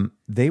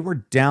they were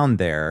down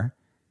there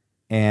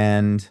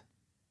and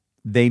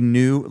they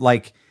knew,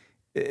 like,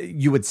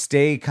 you would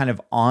stay kind of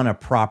on a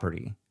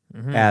property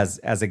as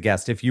a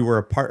guest if you were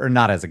a part, or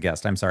not as a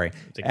guest, I'm sorry,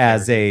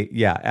 as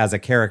a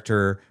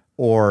character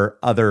or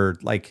other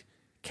like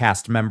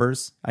cast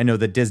members. I know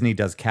that Disney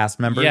does cast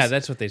members. Yeah,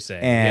 that's what they say.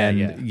 And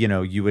yeah. you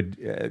know, you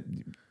would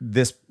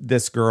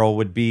this girl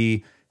would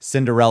be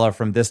Cinderella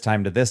from this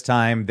time to this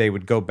time. They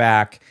would go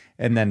back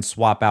and then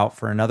swap out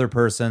for another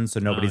person, so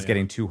nobody's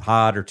getting too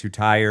hot or too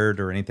tired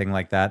or anything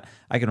like that.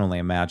 I can only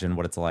imagine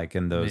what it's like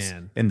in those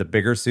Man. in the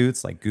bigger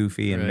suits like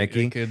Goofy and Right,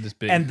 Mickey. good,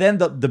 big. And then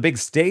the big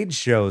stage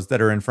shows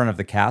that are in front of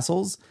the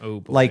castles.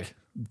 Oh, boy. Like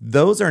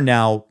those are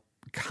now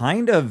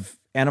kind of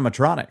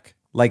animatronic.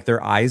 Like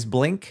their eyes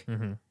blink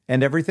Mm-hmm.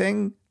 and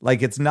everything.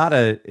 Like it's not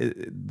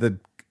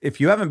if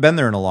you haven't been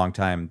there in a long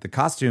time, the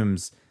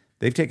costumes,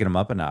 they've taken them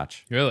up a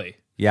notch. Really?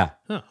 Yeah,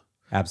 Huh.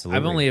 absolutely.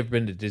 I've only ever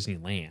been to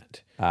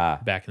Disneyland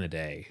back in the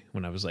day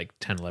when I was like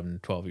 10, 11,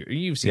 12 years.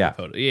 You've seen Yeah. the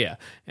photo. Yeah.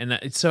 And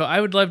so I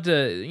would love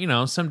to, you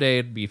know, someday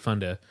it'd be fun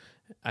to.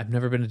 I've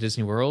never been to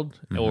Disney World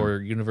or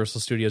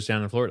Universal Studios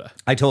down in Florida.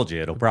 I told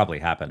you it'll probably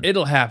happen.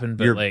 It'll happen,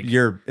 but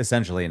You're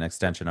essentially an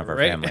extension of our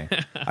Right? family.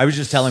 I was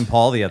just telling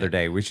Paul the other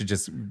day we should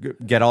just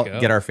get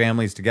our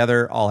families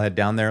together, all head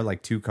down there,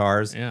 like 2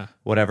 cars, Yeah.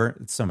 whatever.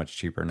 It's so much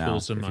cheaper now Pool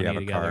some if money you have a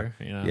together,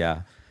 car. you know?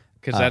 Yeah,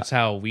 because that's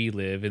how we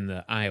live in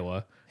the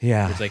Iowa.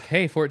 Yeah. It's like,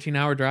 hey,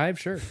 14-hour drive,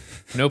 sure.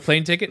 No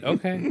plane ticket,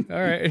 okay, all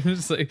right.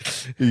 It's like,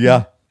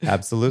 yeah,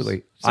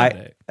 absolutely.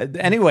 Someday.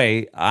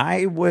 Anyway,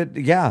 I would.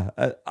 Yeah,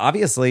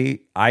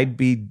 obviously, I'd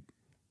be.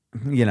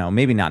 You know,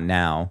 maybe not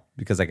now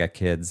because I got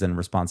kids and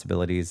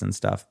responsibilities and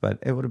stuff, but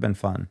it would have been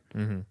fun.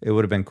 It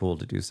would have been cool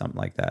to do something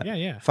like that.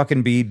 Yeah.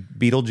 Fucking be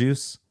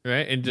Beetlejuice,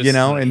 right, and just you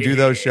know, like, and do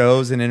those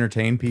shows and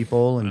entertain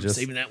people and I'm just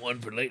saving that one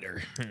for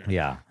later.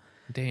 yeah.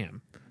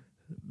 Damn.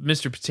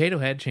 Mr. Potato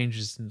Head changed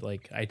his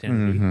like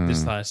identity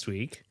this last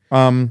week.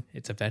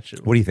 It's a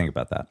vegetable. What do you think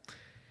about that?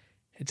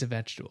 It's a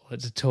vegetable.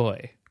 It's a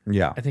toy.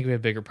 Yeah, I think we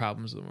have bigger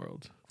problems in the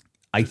world.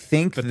 I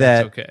think But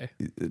that that's okay.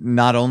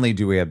 not only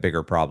do we have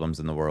bigger problems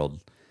in the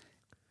world,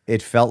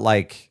 it felt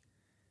like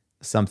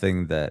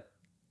something that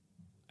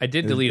I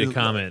did delete a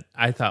comment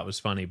I thought was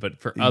funny, but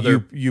for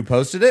other you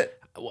posted it.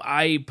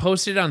 I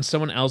posted on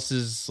someone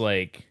else's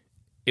like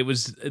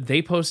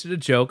they posted a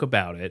joke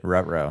about it,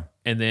 Ruh-roh.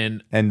 and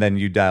then And then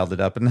you dialed it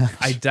up a notch.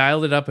 I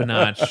dialed it up a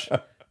notch,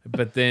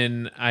 but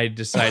then I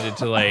decided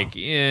to like,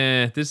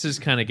 this is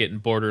kind of getting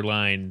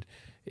borderline.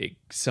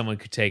 Someone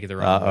could take it the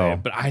wrong way,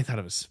 but I thought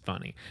it was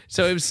funny.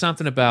 So it was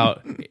something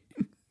about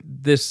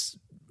this,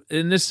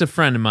 and this is a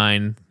friend of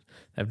mine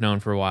I've known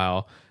for a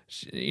while.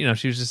 She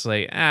was just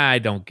like, I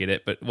don't get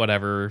it, but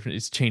whatever.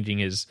 He's changing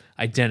his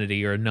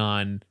identity or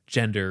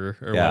non-gender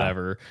or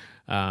whatever.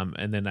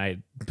 And then I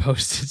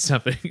posted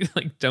something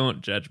like,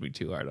 don't judge me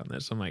too hard on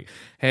this. I'm like,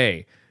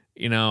 hey,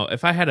 you know,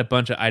 if I had a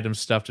bunch of items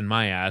stuffed in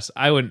my ass,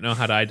 I wouldn't know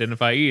how to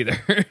identify either.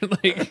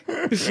 Like,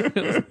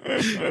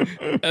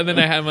 and then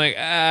I'm like,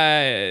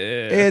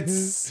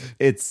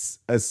 It's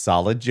a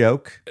solid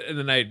joke. and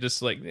then I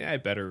just like, I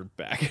better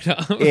back it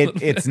up.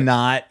 It's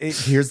not.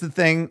 Here's the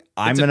thing.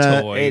 It's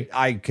a toy.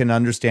 I can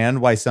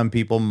understand why some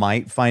people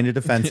might find it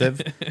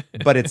offensive,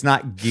 but it's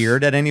not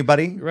geared at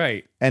anybody,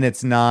 Right. and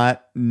it's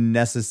not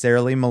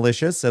necessarily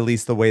malicious. At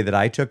least the way that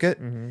I took it.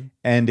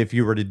 And if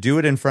you were to do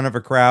it in front of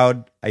a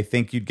crowd, I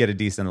think you'd get a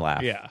decent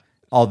laugh. Yeah.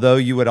 Although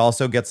you would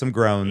also get some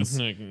groans,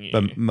 Yeah.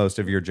 but most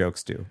of your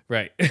jokes do.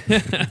 Right.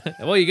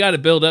 Well, you got to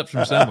build up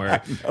from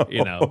somewhere,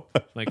 you know,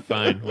 like,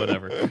 fine,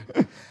 whatever.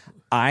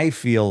 I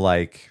feel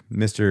like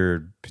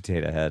Mr.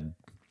 Potato Head.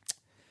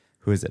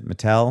 Who is it?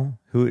 Mattel?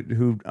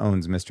 Who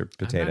owns Mr.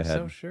 Potato I'm not Head?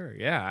 so sure.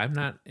 Yeah, I'm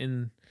not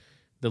in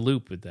the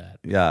loop with that.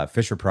 Yeah,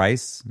 Fisher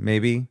Price,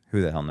 maybe.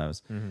 Who the hell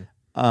knows?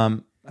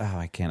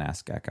 I can't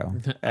ask Gecko.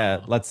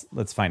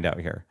 Let's find out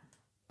here.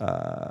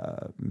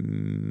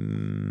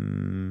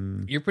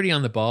 You're pretty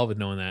on the ball with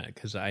knowing that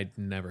because I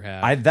never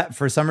have.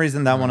 For some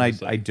reason that one I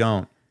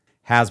don't.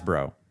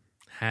 Hasbro.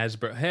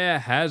 Hasbro. Hey,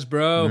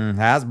 Hasbro.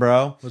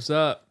 Hasbro. What's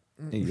up?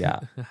 Yeah.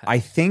 I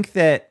think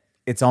that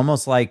it's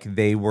almost like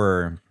they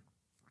were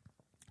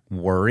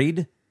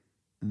worried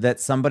that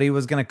somebody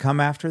was going to come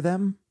after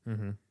them.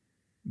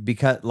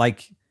 Because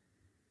like,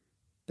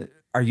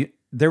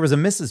 there was a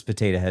Mrs.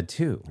 Potato Head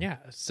too. Yeah.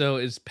 So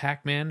is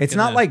Pac-Man? It's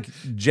not like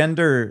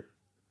gender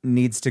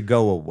needs to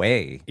go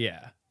away.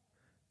 Yeah.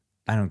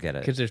 I don't get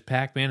it. Because there's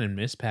Pac-Man and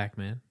Miss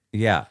Pac-Man.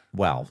 Yeah.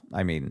 Well,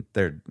 I mean,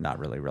 they're not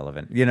really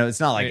relevant. You know, it's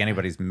not like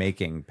anybody's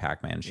making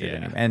Pac-Man shit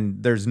anymore.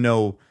 And there's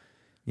no,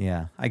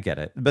 yeah, I get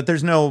it. But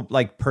there's no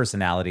like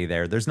personality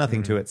there. There's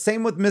nothing to it.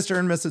 Same with Mr.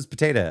 and Mrs.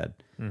 Potato Head.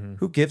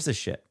 Who gives a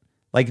shit?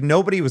 Like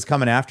nobody was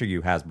coming after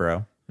you,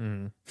 Hasbro.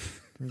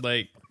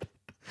 Like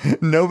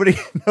nobody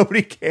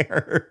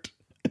cared.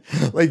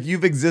 Like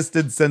you've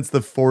existed since the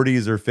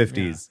 40s or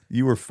 50s. Yeah.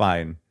 You were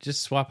fine.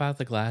 Just swap out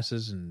the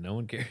glasses and no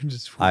one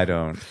cares. I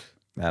don't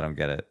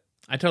get it.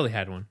 I totally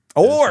had one.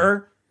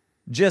 Or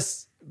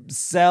just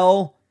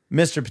sell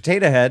Mr.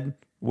 Potato Head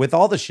with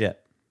all the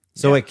shit.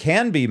 So it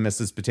can be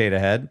Mrs. Potato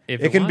Head.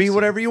 If it can be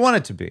whatever you want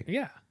it to be.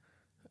 Yeah.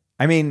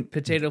 I mean,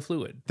 potato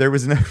fluid. There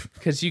was no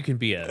because you can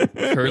be a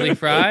curly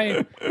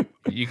fry,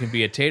 you can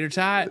be a tater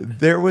tot.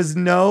 There's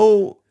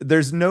no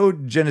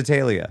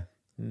genitalia.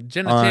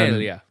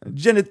 Genitalia.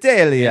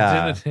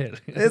 Genitalia.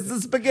 It's the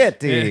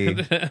spaghetti.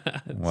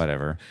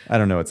 Whatever. I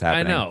don't know what's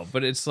happening. I know,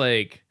 but it's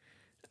like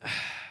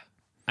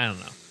I don't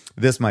know.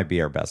 This might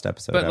be our best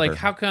episode But ever. like,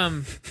 how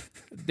come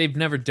they've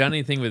never done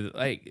anything with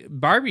like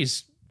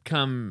Barbie's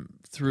come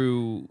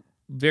through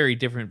very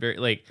different,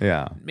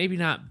 maybe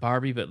not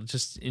Barbie, but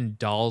just in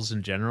dolls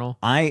in general.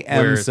 I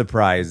am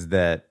surprised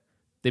that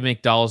they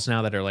make dolls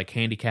now that are like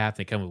handicapped.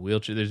 They come with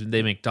wheelchairs.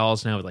 They make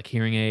dolls now with like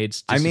hearing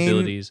aids,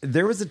 disabilities. I mean,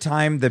 there was a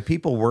time that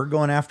people were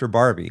going after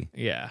Barbie,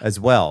 yeah, as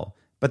well.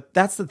 But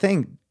that's the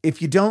thing: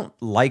 if you don't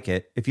like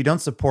it, if you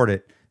don't support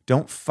it,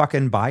 don't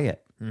fucking buy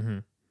it.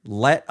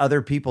 Let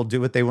other people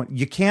do what they want.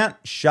 You can't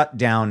shut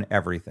down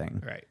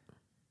everything, right?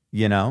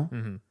 You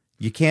know,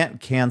 you can't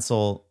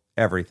cancel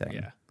everything.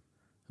 Yeah.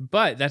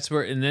 But that's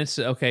where, and this,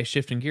 okay,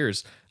 shifting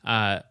gears.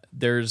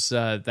 There's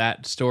that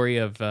story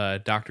of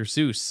Dr.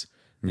 Seuss.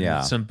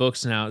 Yeah. Some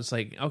books now. It's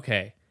like,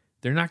 okay,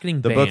 they're not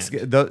getting banned.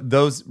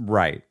 Those,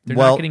 right. They're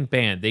not getting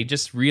banned. They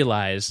just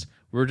realized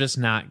we're just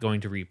not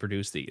going to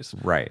reproduce these.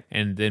 Right.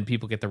 And then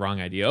people get the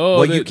wrong idea. Oh,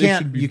 well, you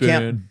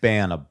can't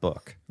ban a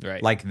book.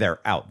 Right. Like they're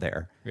out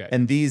there. Right.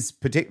 And these,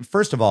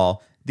 first of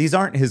all, these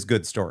aren't his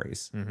good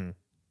stories.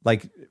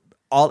 Like,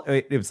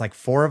 it was like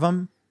 4 of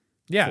them.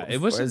 Yeah,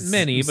 it wasn't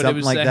many, but it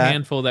was like a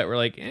handful that were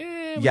like,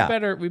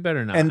 we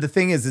better not. And the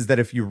thing is that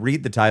if you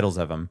read the titles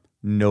of them,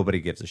 nobody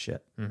gives a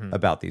shit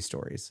about these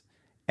stories.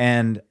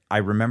 And I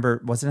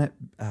remember, wasn't it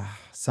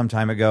some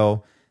time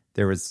ago,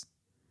 there was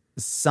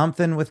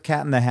something with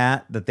Cat in the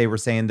Hat that they were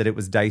saying that it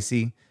was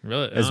dicey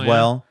as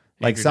well.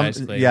 Yeah. Like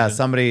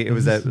somebody, it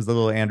was a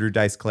little Andrew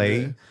Dice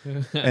Clay,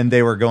 and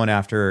they were going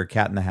after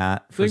Cat in the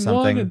Hat for thing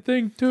something. 1 and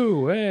thing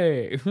 2,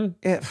 hey.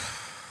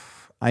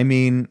 I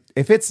mean,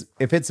 if it's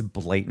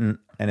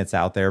blatant and it's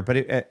out there,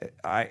 but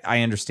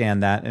I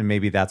understand that, and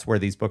maybe that's where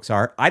these books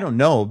are. I don't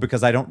know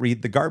because I don't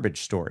read the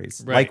garbage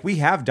stories. Right. Like we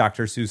have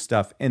Dr. Seuss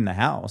stuff in the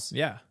house,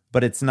 yeah,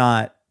 but it's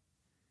not.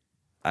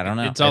 I don't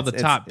know. It's all the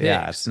top picks.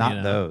 Yeah, it's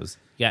not those.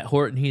 You got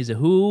Horton He's a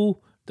Who,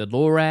 the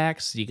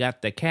Lorax. You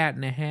got the Cat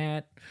in the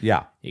Hat.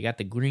 Yeah, you got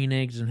the green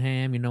eggs and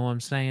ham. You know what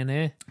I'm saying?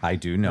 Eh? I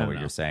do know what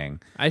you're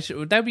saying.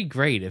 That'd be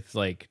great if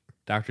like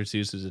Dr.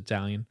 Seuss is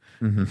Italian.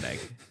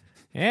 Like,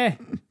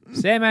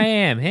 Sam I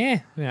am,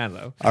 I don't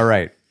know. All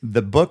right.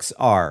 The books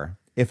are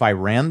If I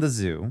Ran the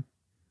Zoo,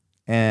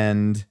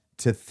 and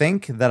To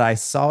Think That I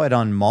Saw It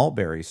on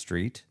Mulberry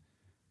Street,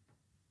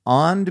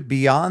 On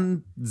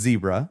Beyond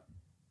Zebra,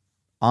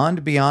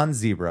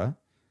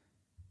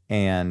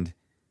 and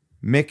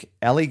Mick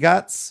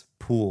Elligot's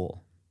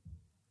Pool.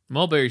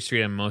 Mulberry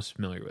Street I'm most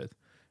familiar with.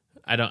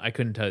 I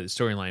couldn't tell you the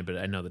storyline, but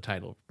I know the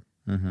title.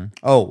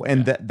 Oh,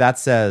 and that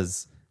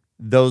says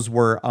those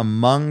were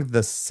among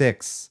the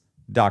 6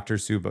 Dr.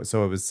 Seuss books.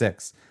 So it was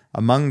 6.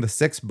 Among the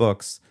 6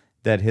 books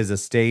that his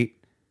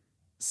estate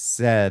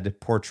said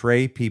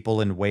portray people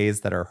in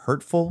ways that are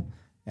hurtful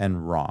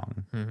and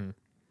wrong.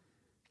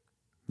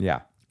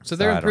 Yeah. So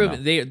they're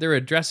improving. They're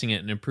addressing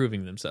it and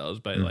improving themselves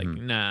by like,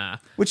 nah.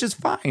 Which is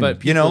fine. But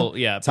people,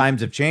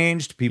 times have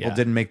changed. People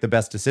didn't make the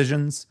best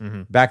decisions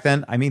back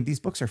then. I mean, these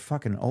books are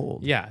fucking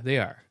old. Yeah, they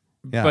are.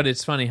 Yeah. But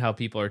it's funny how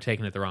people are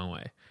taking it the wrong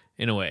way.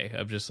 In a way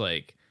of just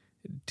like,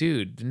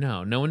 dude,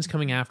 no one's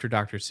coming after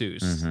Dr.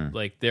 Seuss.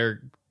 Like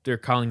they're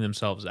calling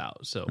themselves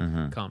out. So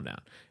calm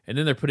down. And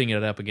then they're putting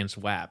it up against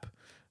WAP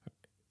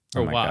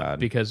or WAP God.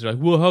 because they're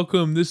like, well, how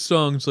come this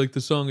song's like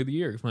the song of the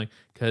year? I'm like,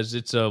 because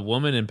it's a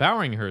woman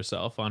empowering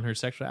herself on her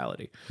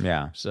sexuality.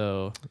 Yeah.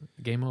 So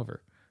game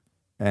over.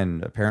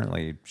 And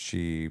apparently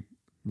she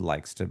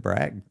likes to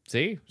brag.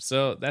 See?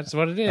 So that's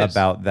what it is.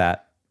 About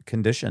that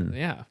condition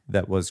Yeah.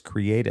 that was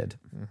created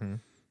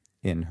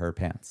in her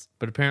pants.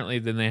 But apparently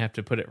then they have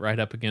to put it right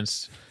up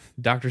against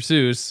Dr.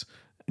 Seuss.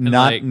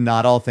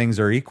 Not all things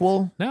are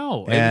equal.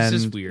 No, and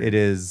it's just weird. It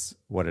is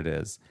what it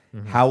is.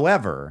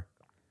 However,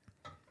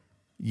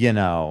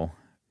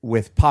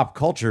 with pop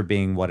culture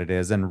being what it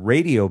is and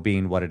radio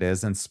being what it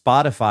is and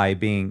Spotify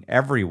being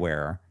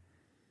everywhere,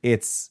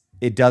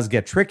 it does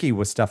get tricky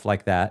with stuff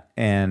like that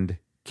and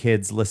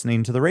kids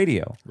listening to the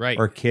radio, right?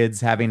 Or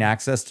kids having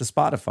access to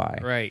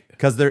Spotify, right?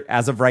 Because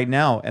as of right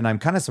now, and I'm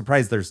kind of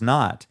surprised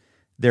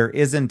there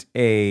isn't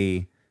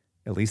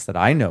at least that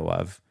I know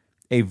of,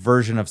 a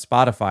version of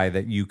Spotify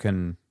that you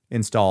can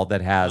install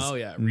that has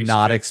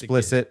not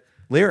explicit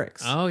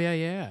lyrics. Oh,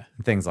 yeah.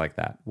 Things like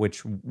that,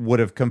 which would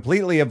have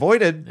completely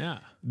avoided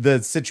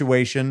the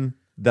situation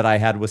that I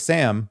had with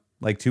Sam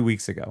like 2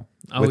 weeks ago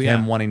with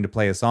him wanting to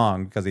play a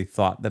song because he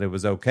thought that it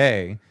was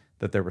okay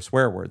that there were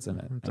swear words in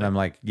it. And I'm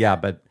like, yeah,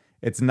 but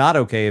it's not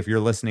okay if you're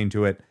listening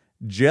to it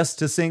just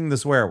to sing the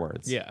swear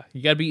words. Yeah,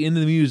 you got to be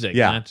into the music,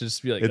 not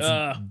just be like,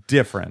 it's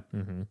different.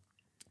 Mm-hmm.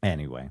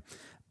 Anyway,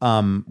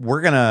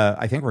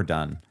 I think we're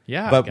done.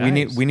 Yeah, but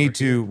guys, we need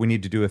to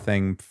do a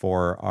thing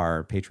for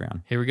our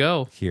Patreon. Here we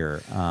go.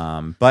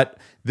 But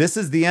this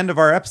is the end of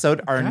our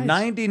episode, our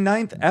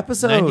 99th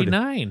episode.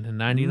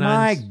 99.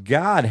 My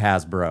God,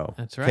 Hasbro.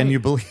 That's right. Can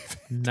you believe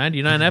it?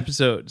 99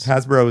 episodes.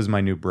 Hasbro is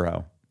my new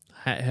bro.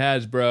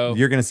 Hasbro.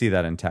 You're gonna see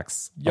that in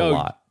texts a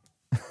lot.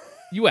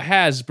 You a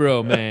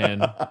Hasbro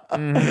man.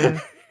 Mm-hmm.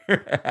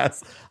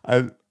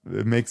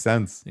 It makes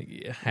sense.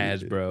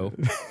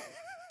 Hasbro.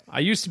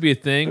 I used to be a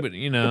thing, but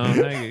you know.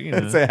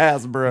 It's a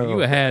Hasbro.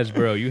 You a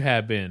Hasbro. You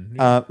have been.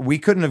 We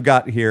couldn't have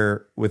got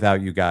here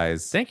without you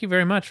guys. Thank you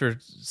very much for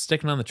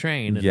sticking on the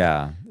train.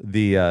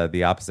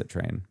 The opposite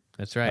train.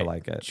 That's right. I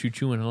like it.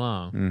 Choo-chooing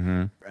along.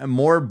 Mm-hmm.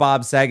 More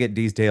Bob Saget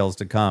details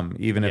to come,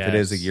 even if it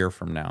is a year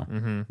from now.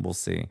 Mm-hmm. We'll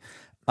see.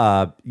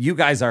 You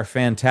guys are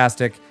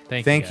fantastic.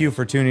 Thank you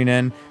for tuning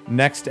in.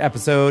 Next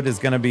episode is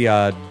going to be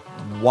a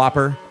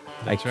whopper.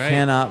 That's right.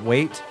 Cannot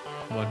wait.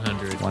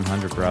 100,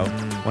 bro.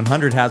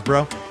 100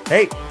 Hasbro.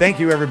 Hey, thank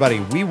you,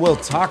 everybody. We will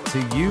talk to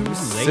you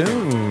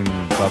soon.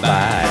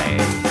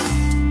 Bye-bye.